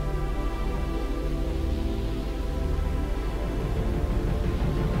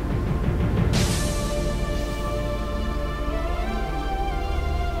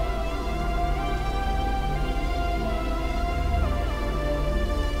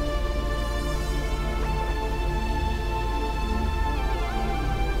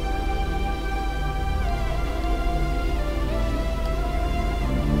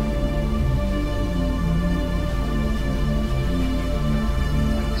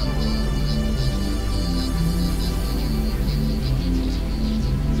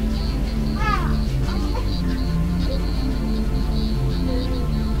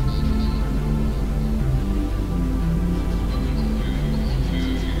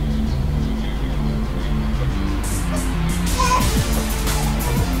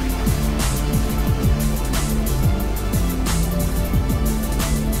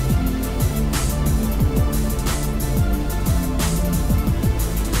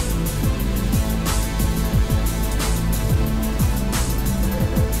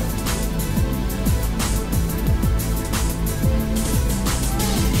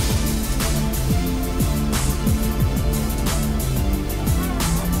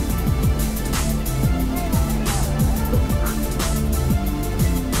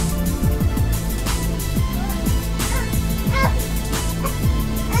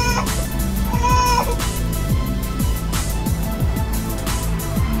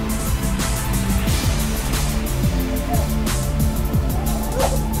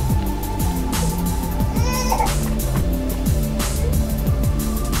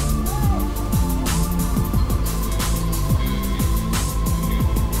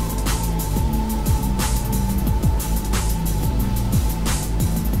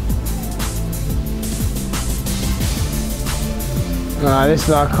 This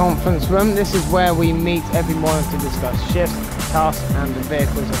is our conference room. This is where we meet every morning to discuss shifts, tasks and the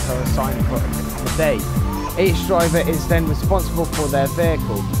vehicles that are assigned for the day. Each driver is then responsible for their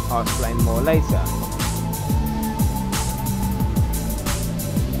vehicle. I'll explain more later.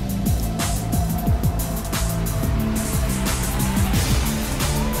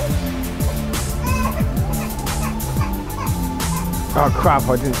 Oh crap,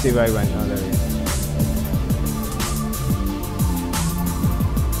 I didn't see where he went. Oh, there he is.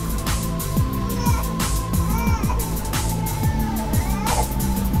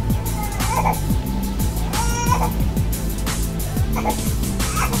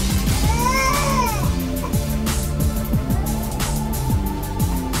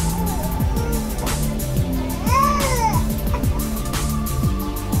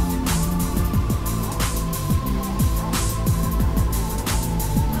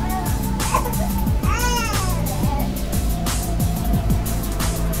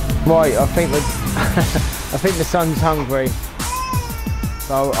 Right, I think I think the son's hungry,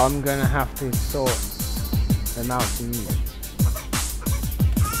 so I'm gonna have to sort them out some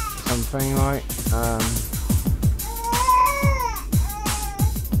something, right?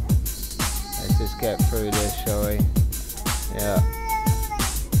 Let's just get through this, shall we? Yeah.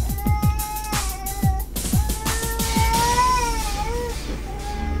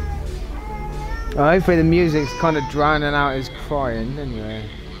 Hopefully the music's kind of drowning out his crying anyway.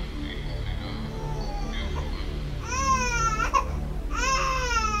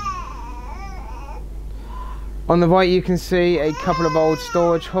 On the right you can see a couple of old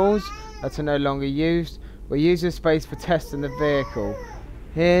storage halls that are no longer used. We use this space for testing the vehicle.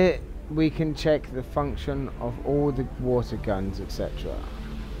 Here we can check the function of all the water guns, etc.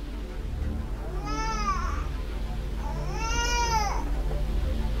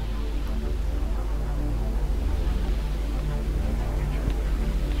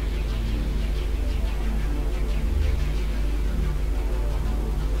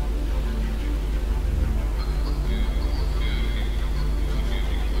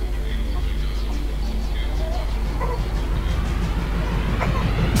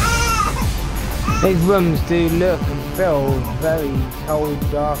 These rooms do look and feel very cold,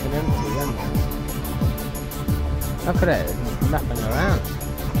 dark and empty, don't they? Look at it, there's nothing around.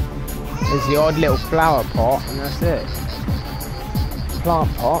 There's the odd little flower pot and that's it.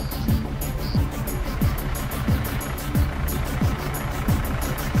 Plant pot.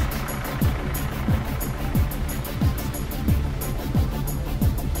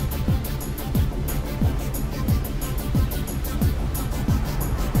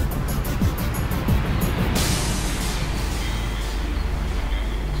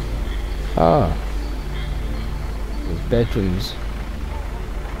 Oh, there's bedrooms.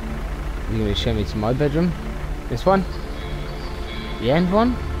 You're going to show me to my bedroom? This one? The end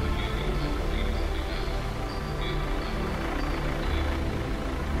one?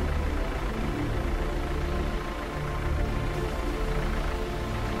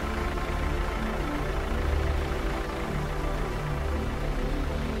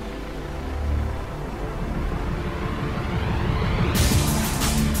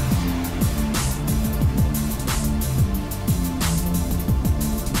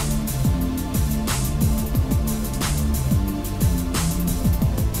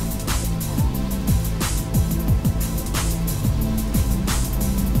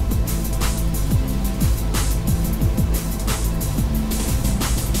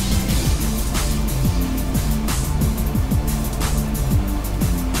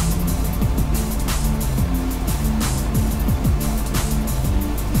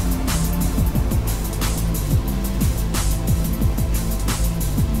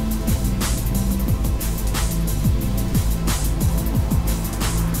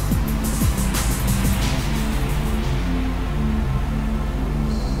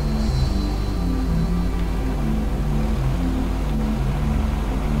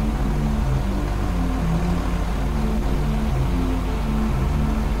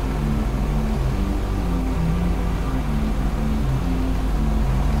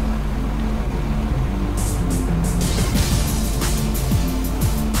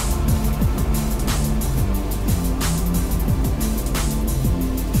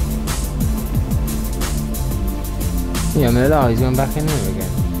 Yeah, I'm gonna lie, he's going back in there again.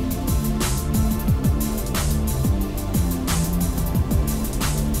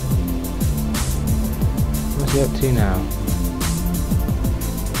 What's he up to now?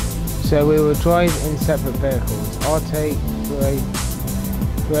 So we will drive in separate vehicles. I'll take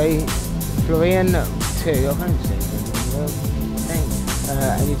Florian 2, I can't say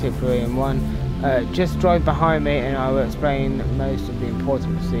and you take Florian 1, Just drive behind me and I will explain most of the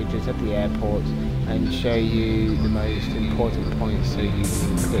important procedures at the airport and show you the most important points so you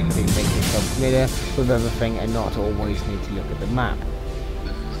can quickly make yourself familiar with everything and not always need to look at the map.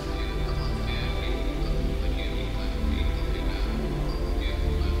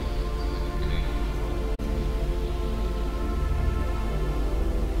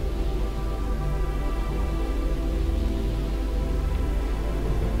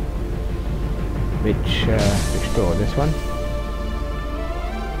 Which door? This one?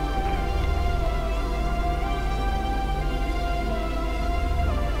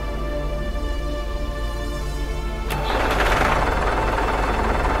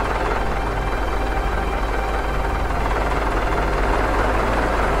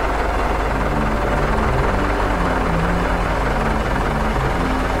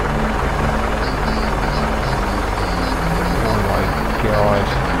 Oh my god.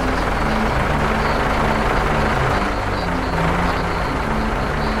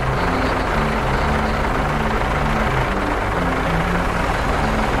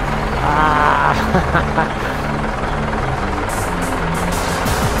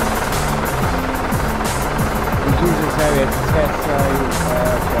 We use this area to test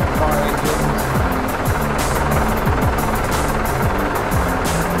for fire engines.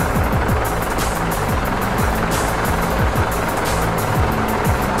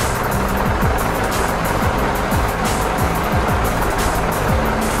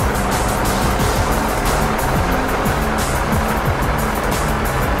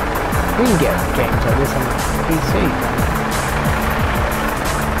 We can get games like this on PC.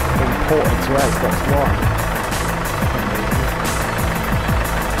 Imported to Xbox One.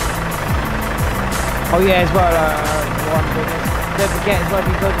 Oh yeah, as well, one thing. Don't forget as well, if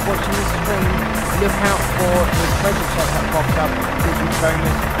you guys are watching this stream, look out for the treasure chest that pops up. Gives you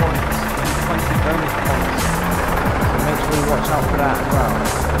bonus points, 20 bonus points. So make sure you watch out for that as well.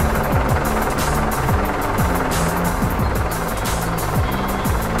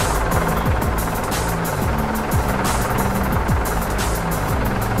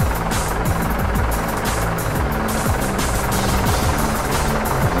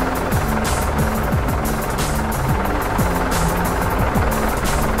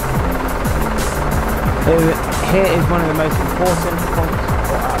 Here is one of the most important points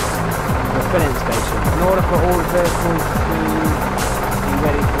for us, the filling station. In order for all vehicles to be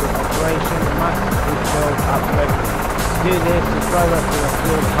ready for operation, they must be filled up regularly. To do this, just drive up to a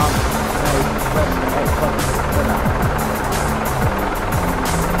fuel pump and press the X button to fill up.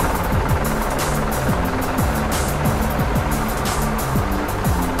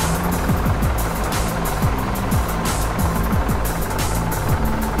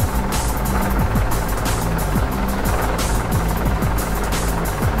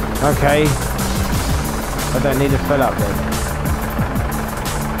 Okay, I don't need to fill up then.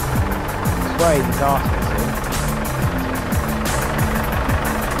 This way the darkness here.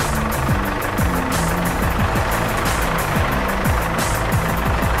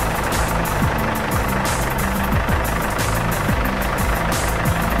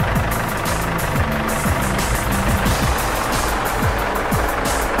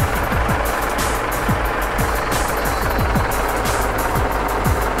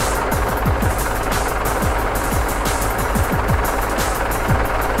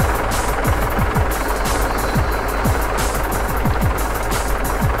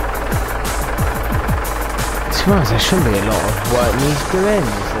 To be honest, there shouldn't be a lot of work needs doing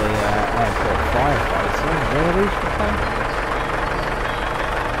as the airport firefighter. Really?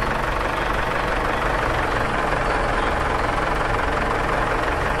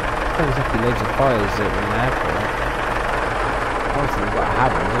 There's exactly loads of fires at the airport. Obviously you've got to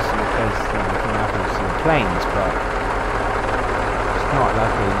have them just in case anything happens to the planes, but it's not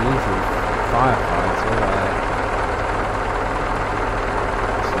like a usual firefighter.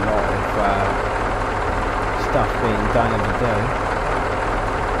 It's a lot of stuff being done every day.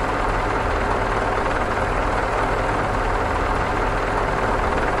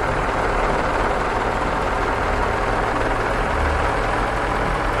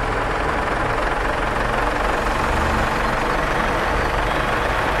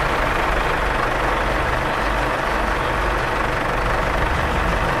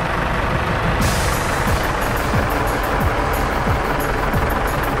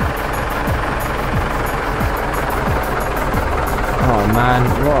 Man,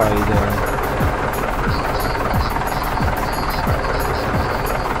 what are you doing?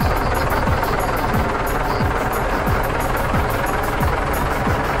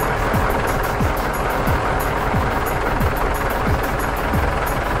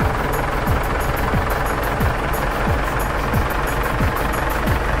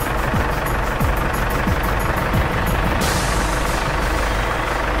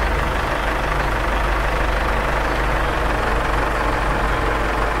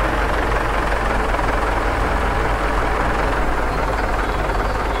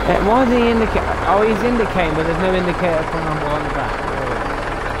 Why did he indicate? Oh, he's indicating, but there's no indicator for number on the back.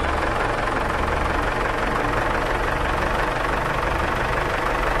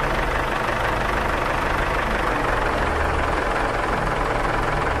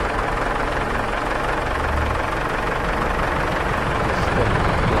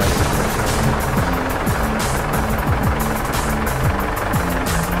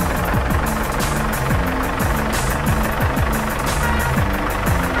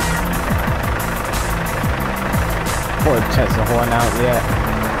 Test the horn out yet.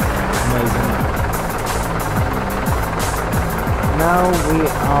 Amazing. Now we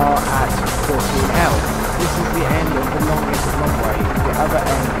are at 14L. This is the end of the longest runway. The other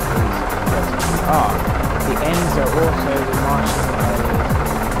end is vertically R. The ends are also the marshalling areas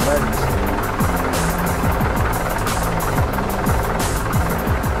of emergency.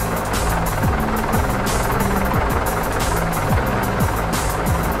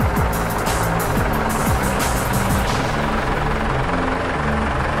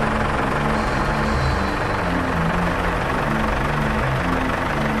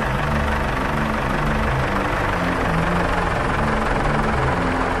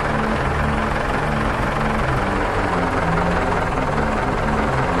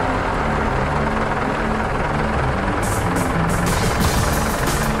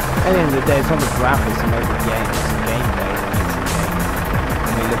 At the end of the day, it's not the graphics that make the game, it's the gameplay that makes the game.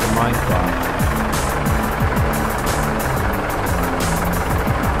 And we live in Minecraft.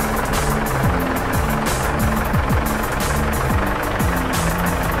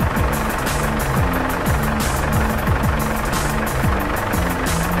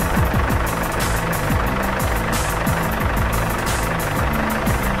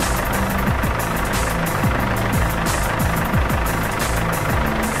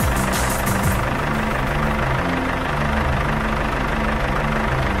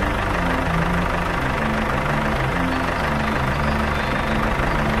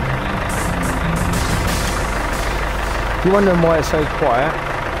 If you're wondering why it's so quiet,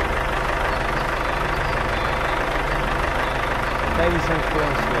 baby's on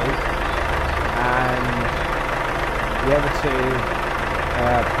falling asleep, and the other two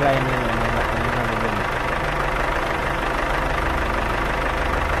playing in another room.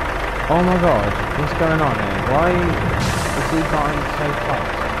 Oh my god, what's going on here? Why is he getting so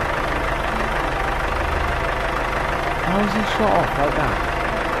close? How is he shot off like that?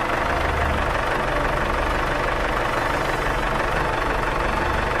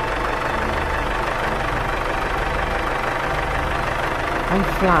 I'm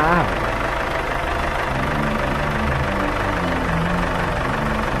flat out.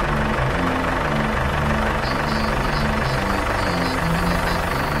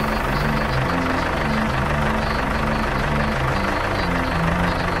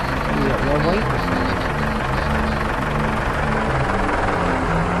 Yeah, well, wait a second.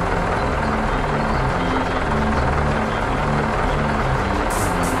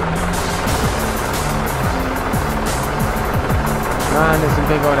 Man, there's a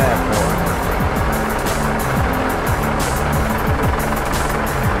big old airport.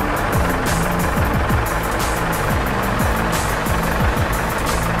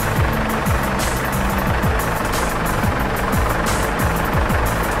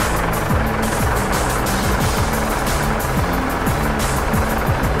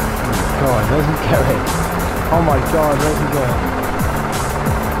 God, where's he going? Oh my god, where's he going?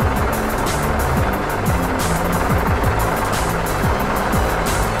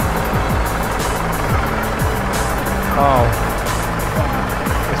 Oh,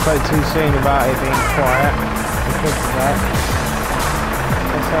 I spoke too soon about it being quiet because of that.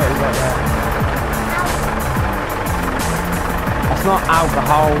 Let's say it was like that. That's not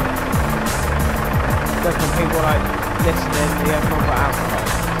alcohol. Just when people like listening, you have not got alcohol.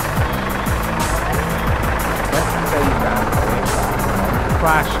 Let's say you've got alcohol.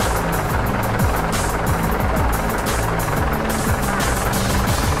 Crash.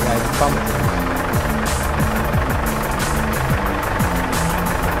 Yeah, you bumped it.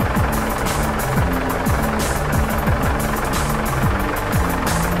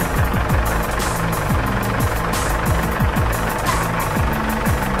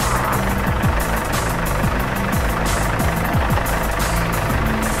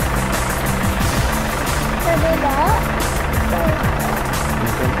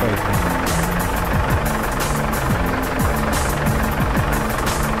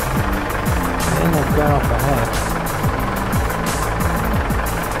 Going off ahead.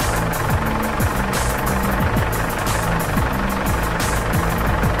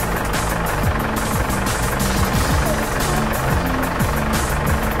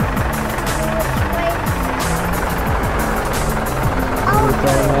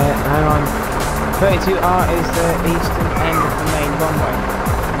 32R is the eastern end of the main runway.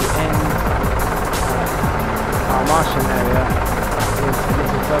 The end, our Martian area is a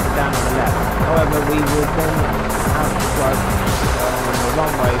little further down on the left. However, we would then have to drive on the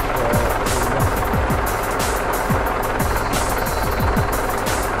runway for the left.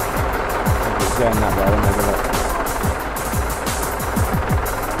 It's going that way, let me have a look.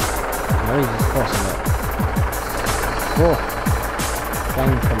 No, he's just crossing it. Oh,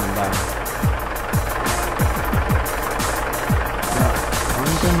 plane coming down.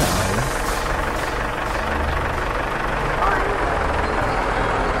 Doing that way.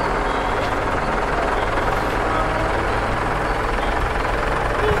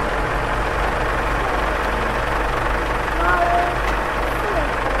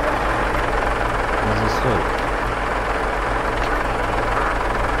 He's asleep.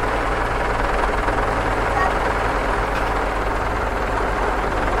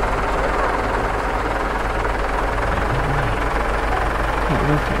 Not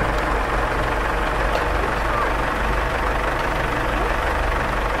looking.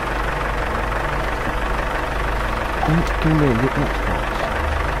 Don't go in the Xbox.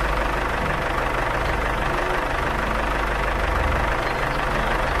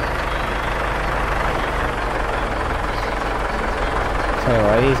 Tell you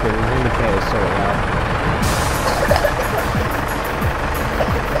what, he's got his indicator sorted out.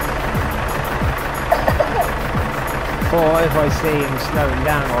 Or if I see him slowing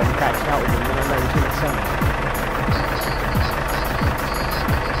down while I'm catching up with him, then I know he's in the sun.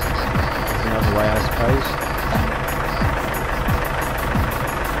 There's another way, I suppose.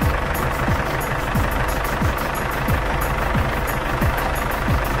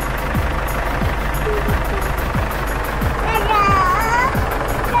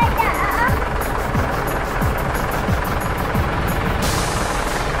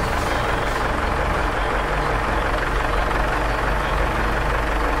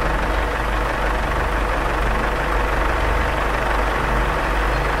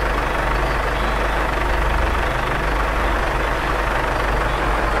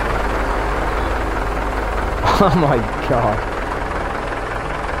 Oh my god.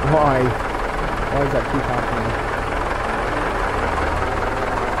 Why? Why does that keep happening?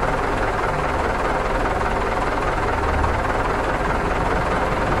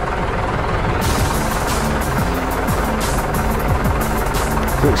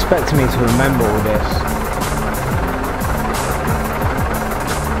 You expect me to remember all this?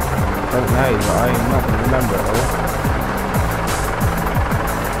 I don't know, but I'm not going to remember it all.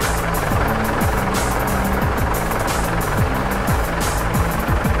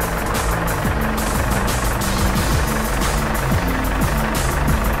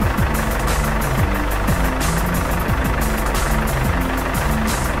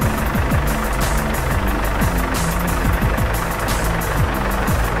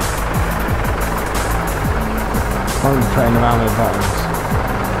 I'm playing around with buttons.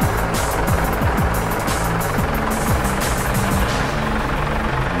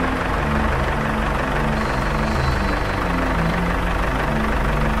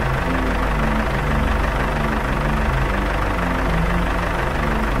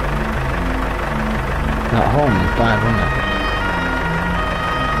 That horn was bad, wasn't it?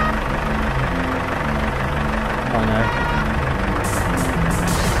 I know.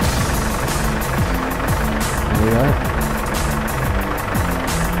 There we go.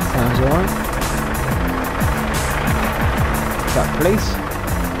 Sounds alright. Is that police?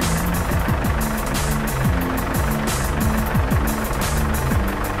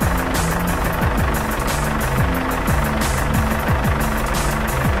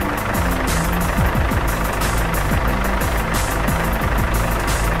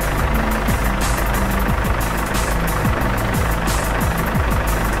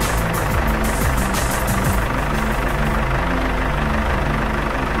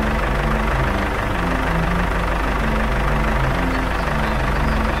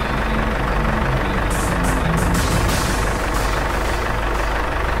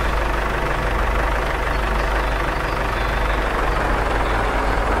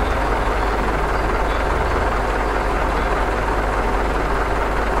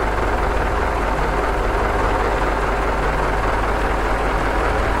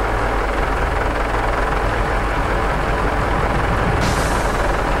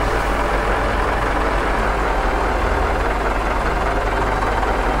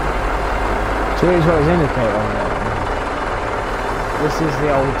 So here's what his indicator on there. This is the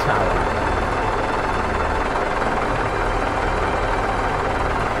old tower.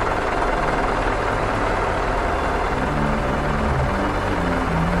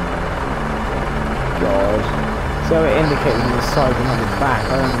 So it indicates on the side and not the back.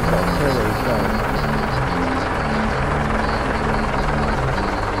 I haven't got a clue where he's going.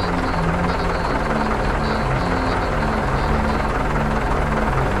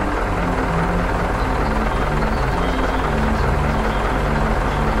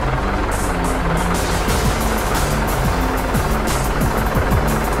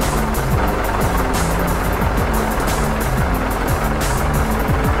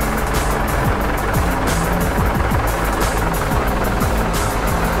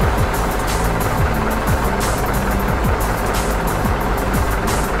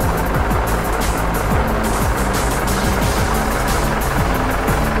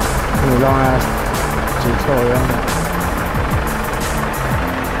 Long ass tutorial.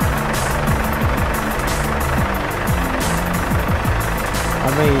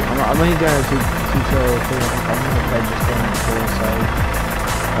 I'm only doing a tutorial thing. I've never played this game before, so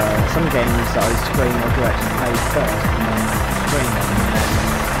some games that I stream I do actually play first and then stream them,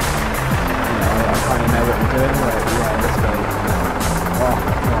 and then I kind of know what I'm doing. But yeah, let's go. Oh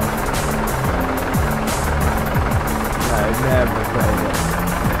god. No, never played it.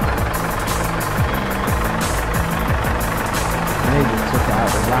 They just took it out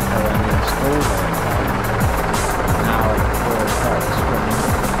of the wrapper and installed it now before it started to screen.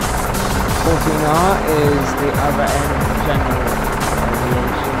 14R is the other end of the general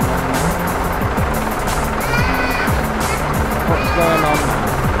aviation right now. What's going on now?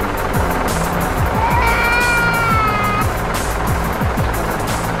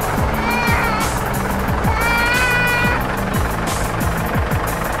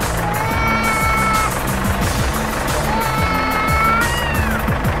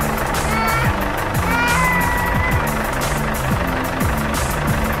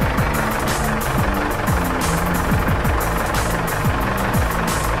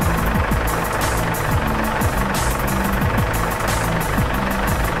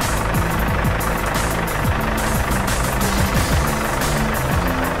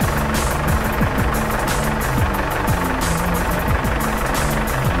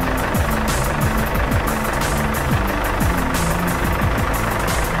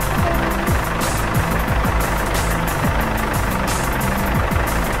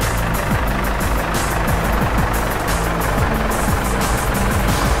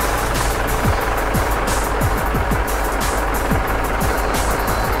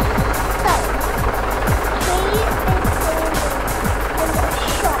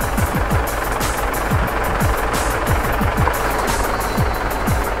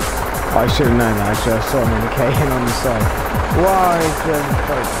 I should have known that actually. I saw him indicating on the side. Why German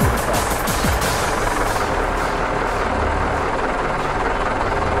folks do that?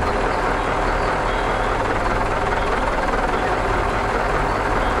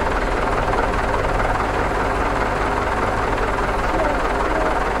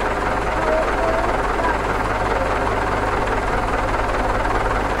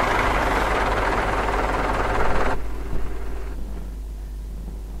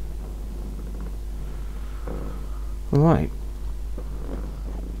 Right.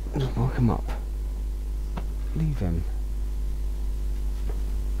 Just walk him up. Leave him.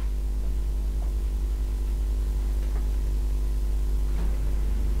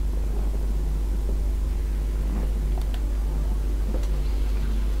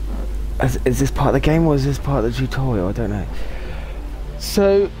 Is this part of the game or is this part of the tutorial? I don't know.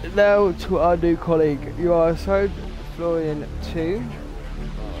 So now to our new colleague. You are assigned Florian 2.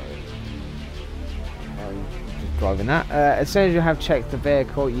 Driving that. As soon as you have checked the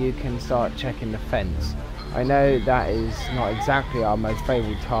vehicle, you can start checking the fence. I know that is not exactly our most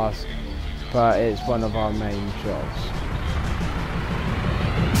favourite task, but it's one of our main jobs.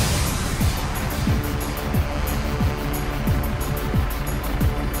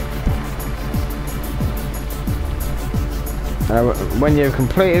 When you've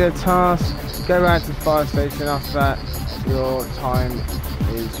completed a task, go back to the fire station. After that, your time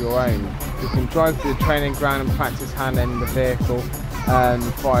is your own. You can drive to the training ground and practice handling the vehicle and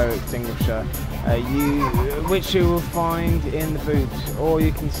fire extinguisher, which you will find in the boot, or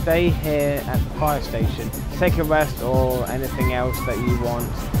you can stay here at the fire station, take a rest or anything else that you want.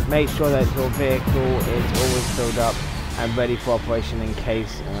 Make sure that your vehicle is always filled up and ready for operation in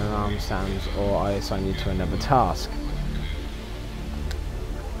case an alarm sounds or I assign you to another task.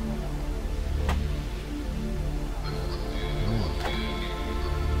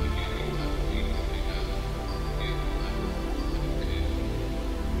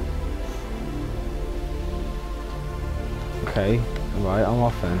 Okay, right, I'm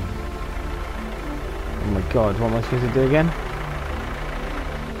off then. Oh my god, what am I supposed to do again?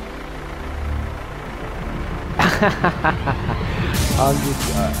 I'm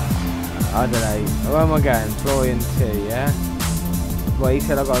just, I don't know. Where am I going? Florian 2, yeah? Well, he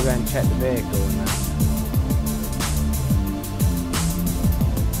said I've got to go and check the vehicle and that.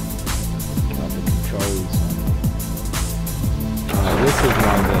 Got the controls. Oh, this is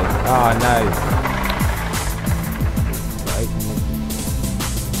my vehicle. Oh, no. Open the...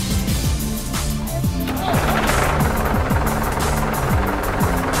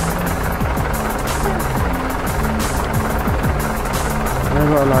 I've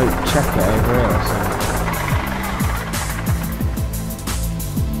got to like check it over here or something.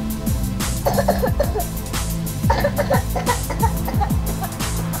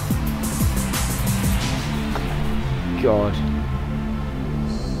 God.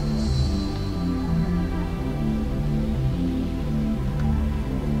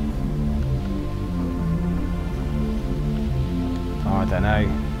 Oh, I don't know.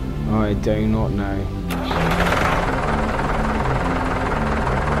 I do not know.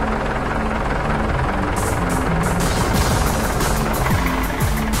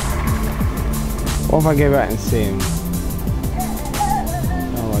 What if I go back and see him?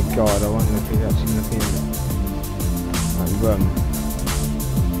 Oh my god, I wonder if he's actually going to be in that room.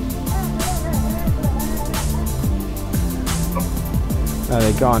 Oh,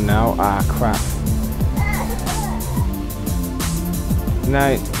 they're gone now. Ah, crap.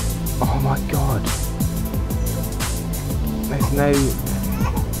 No. Oh my god. There's no...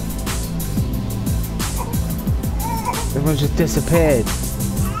 Everyone just disappeared.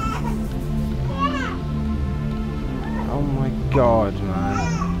 Oh my god, man.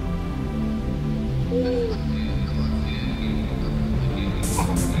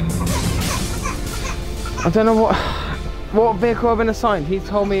 I don't know what vehicle I've been assigned. He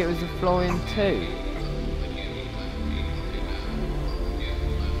told me it was a Florian 2.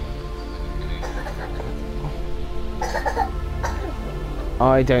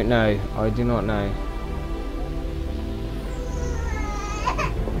 I don't know. I do not know.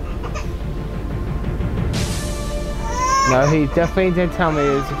 No, he definitely did tell me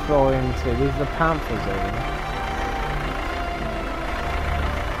it was a Florian 2. These are the Panthers over there.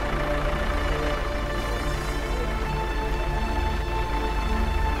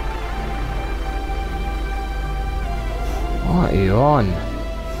 What are you on?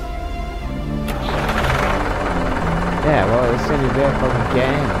 Yeah, well, it's the only vehicle I can get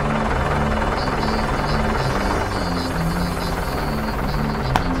in.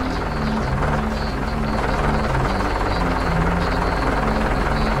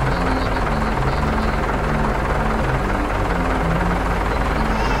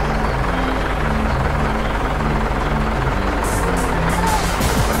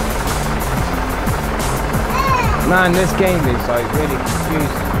 Man, this game is like really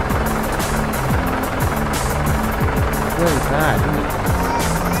confusing. It's really bad, isn't it?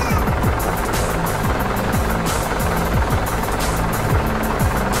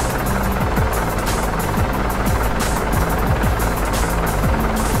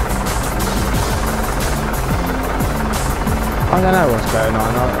 I don't know what's going on.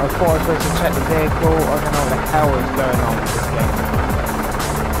 I thought I was supposed to check the vehicle. I don't know what the hell is going on with this game.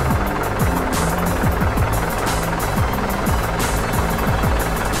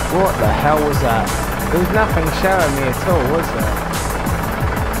 What the hell was that? There was nothing showing me at all, was there?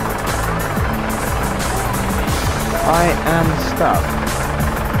 I am stuck.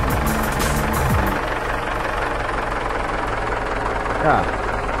 Ah.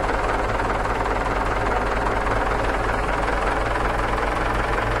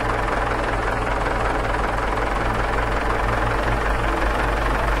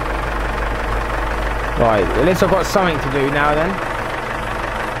 Right, at least I've got something to do now then.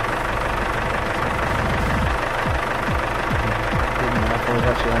 I was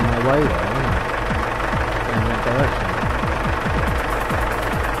actually on my way there, wasn't I? In that direction.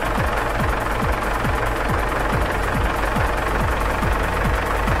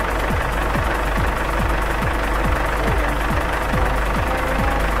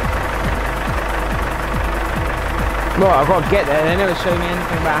 Well, I've got to get there. They never showed me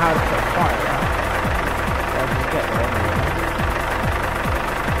anything about how to put a fire out. I'll just get there anyway.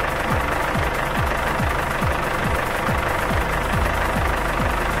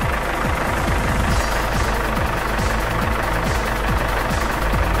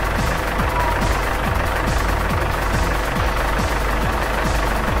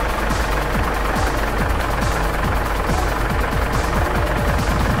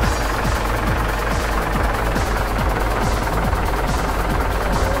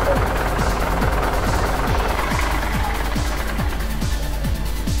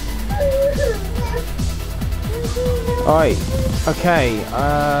 Right, okay,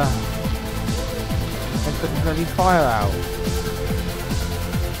 let's put the bloody fire out.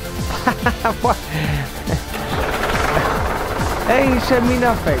 What? They ain't showed me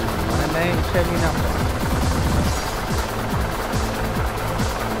nothing, man. They ain't showed me nothing.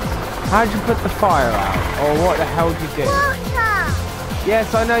 How'd you put the fire out? Or what the hell did you do? Water!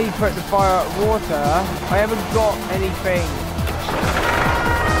 Yes, I know you put the fire out. Water. I haven't got anything.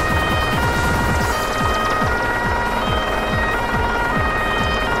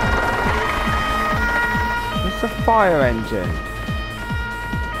 It's a fire engine.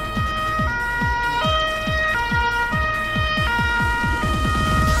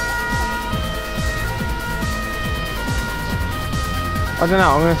 I don't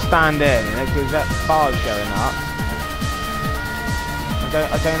know, I'm going to stand in because that bar's going up.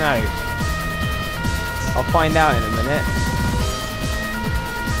 I don't know. I'll find out in a minute.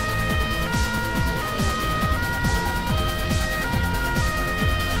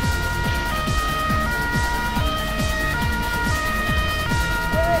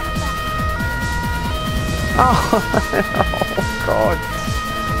 Oh, oh God.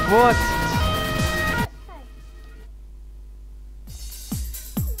 What?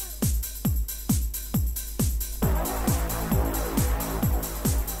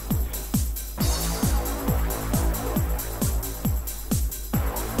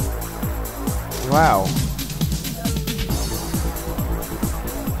 Wow.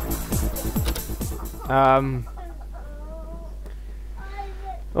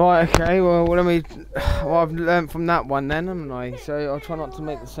 Right, okay, well, I've learnt from that one then, haven't I? So I'll try not to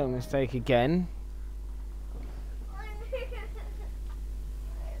make the same mistake again.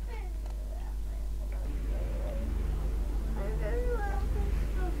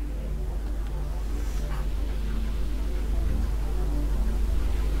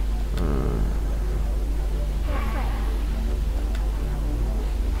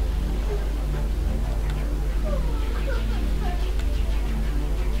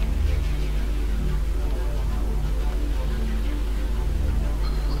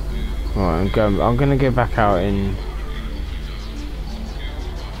 Right, I'm gonna go back out in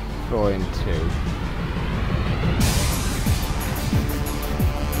flooring 2.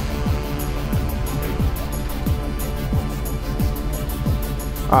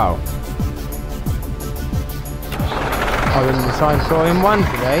 Oh. I'm in the side flooring 1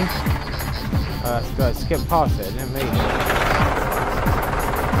 today. I skipped past it, I didn't mean it.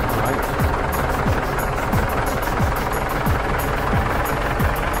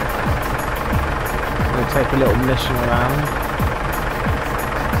 Take a little mission around.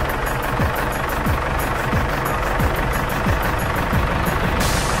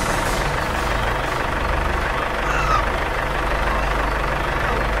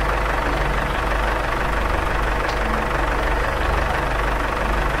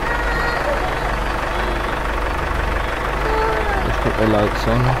 Let's put the lights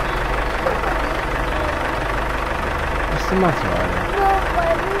on. What's the matter, Riley?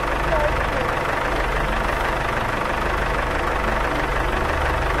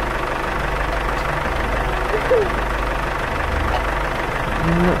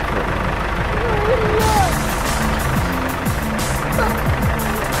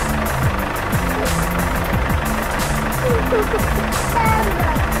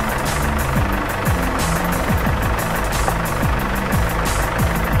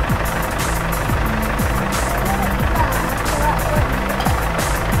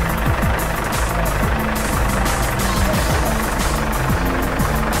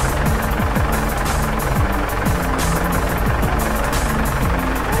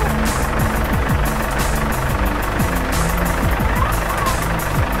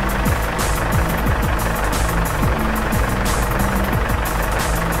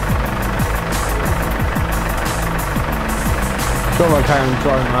 Sure, I can't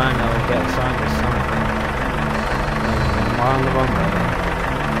drive around and I'll get signed or something. Am I on the wrong way?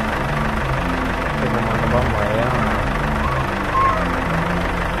 I think I'm on the wrong way, yeah.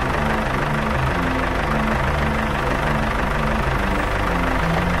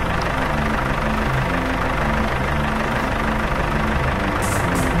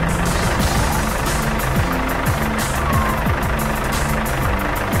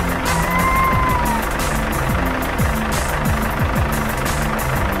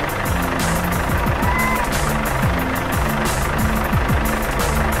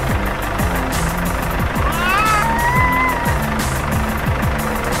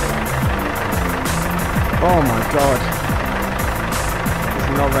 Oh my god. It's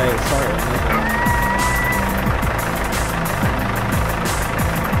not very exciting, is it?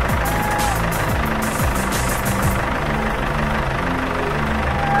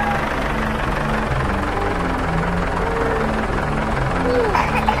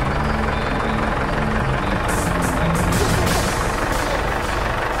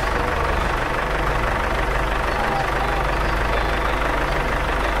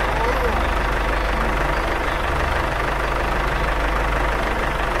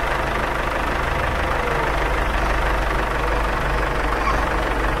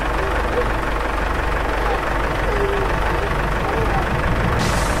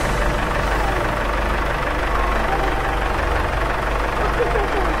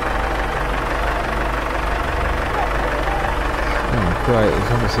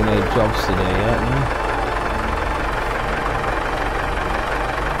 obviously no jobs to do yet, no?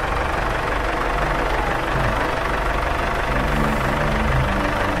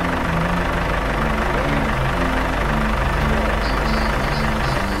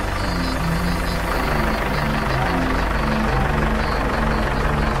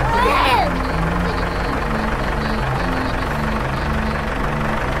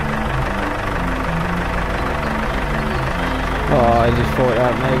 Oh, I just thought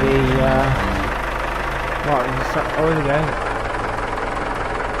that maybe, what, oh, there we go.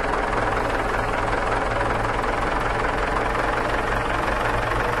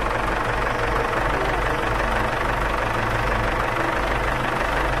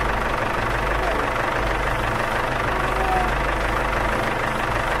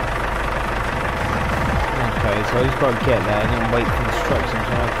 Okay, so I just got to get there and then wait for instructions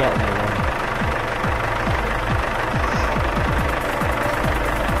when I get there.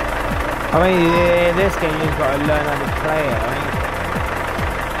 I mean, in this game you've got to learn how to play it, I mean.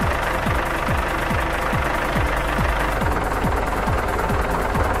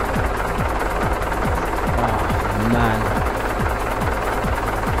 Oh, man.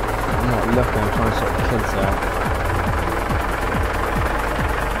 I'm not looking, I'm trying to sort the kids out.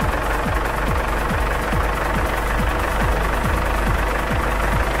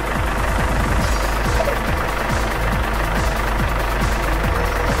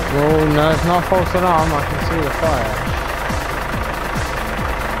 Oh no, it's not a false alarm, I can see the fire.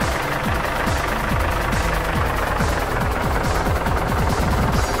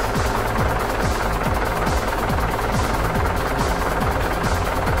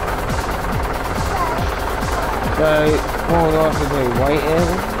 So, what do I have to do? Wait here?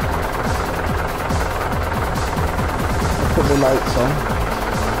 I'll put the lights on.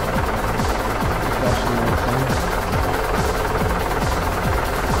 Flashing lights on.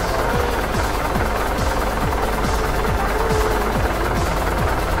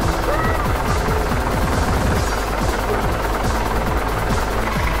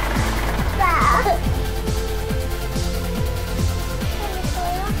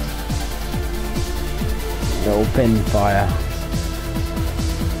 Little pin fire.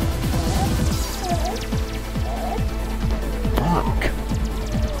 Fuck.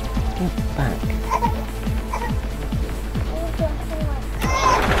 Get back.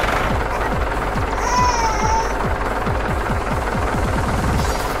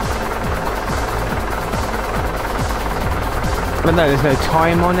 But no, there's no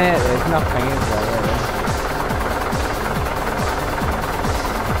time on it, there's nothing, is there, really?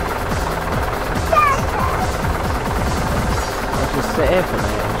 Just sit here for a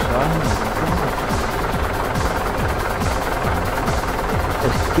minute, shall I? Oh my god.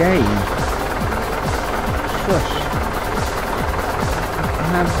 This game. Shush.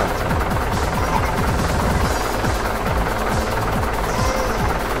 Hand pressing.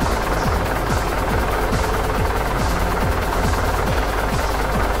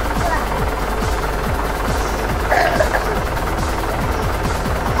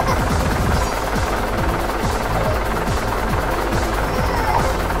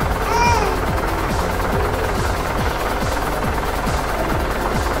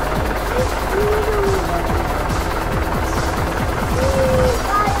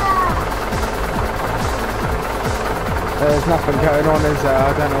 There's nothing going on, is there?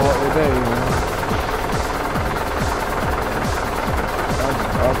 I don't know what to do.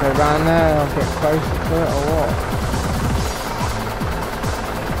 I'll go round there, I'll get closer to it, or what?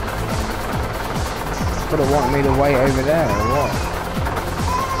 Could have wanted me to wait over there, or what?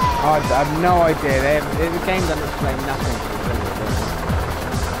 I have no idea. The game doesn't explain nothing to me.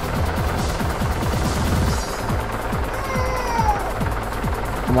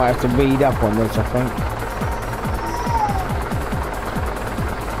 I might have to read up on this, I think.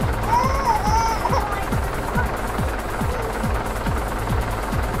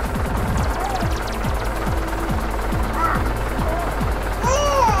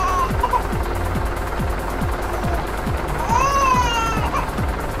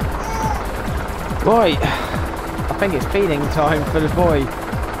 Right, I think it's feeding time for the boy.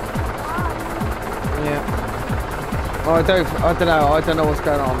 Yeah. Oh, I don't know what's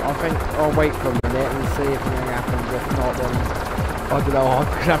going on. I think I'll wait for a minute and see if anything happens. If not, then I don't know. I'm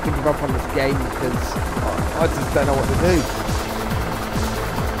gonna have to give up on this game because I just don't know what to do.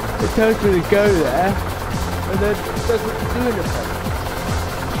 It tells me to go there, and then it doesn't do anything.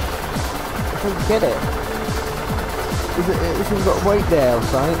 I don't get it. This has got to wait there or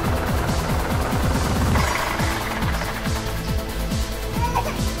something.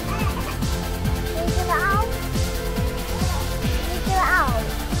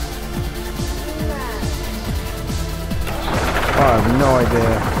 I have no idea.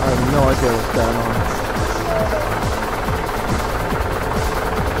 I have no idea what's going on.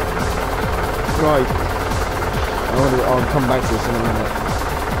 Right. I'll come back to this in a minute.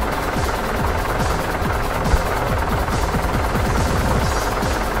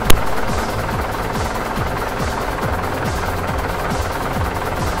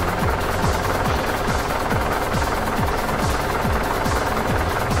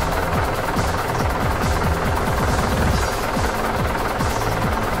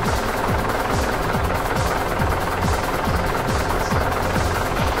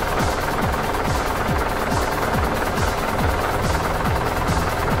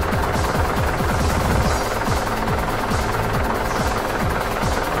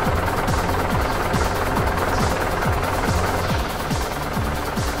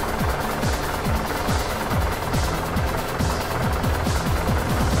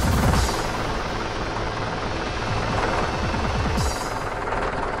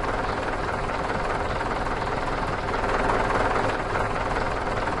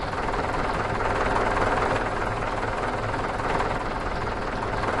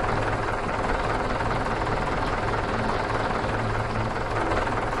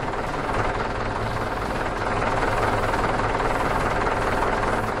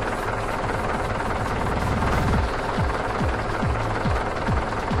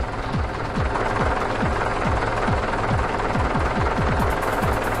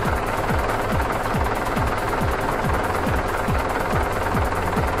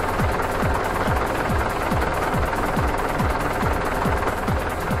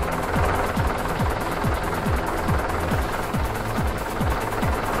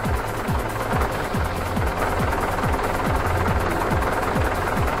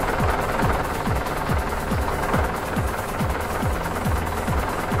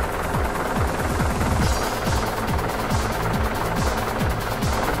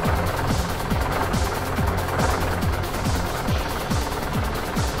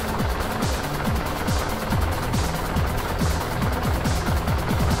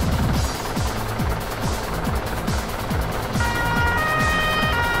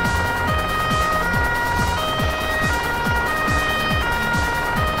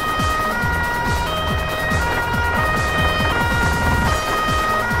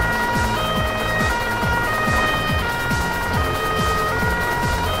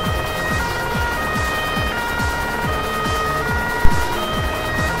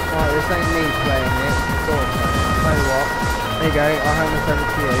 This ain't me playing it, it's daughter. Tell you what, there you go, I'll hand this over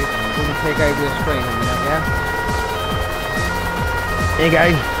to you. We can take over your screen in a minute, yeah? There you go.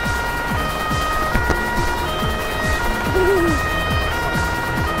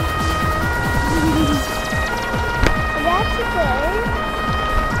 That's okay.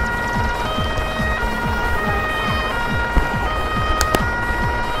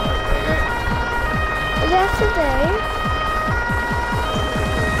 That's okay.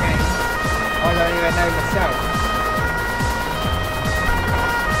 I don't even know myself.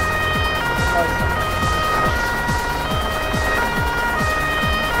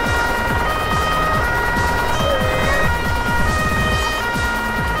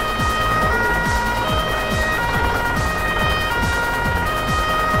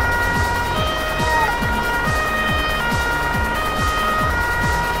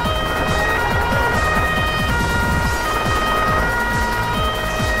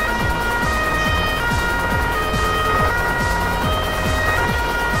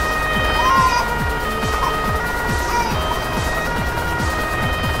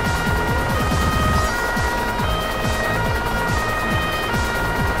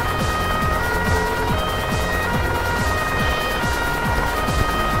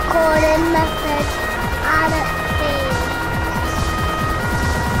 Recording message on a thing.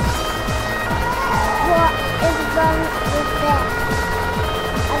 What is wrong with this?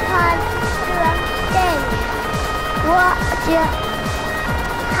 I can't do a thing. What do you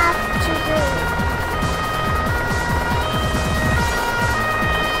have to do?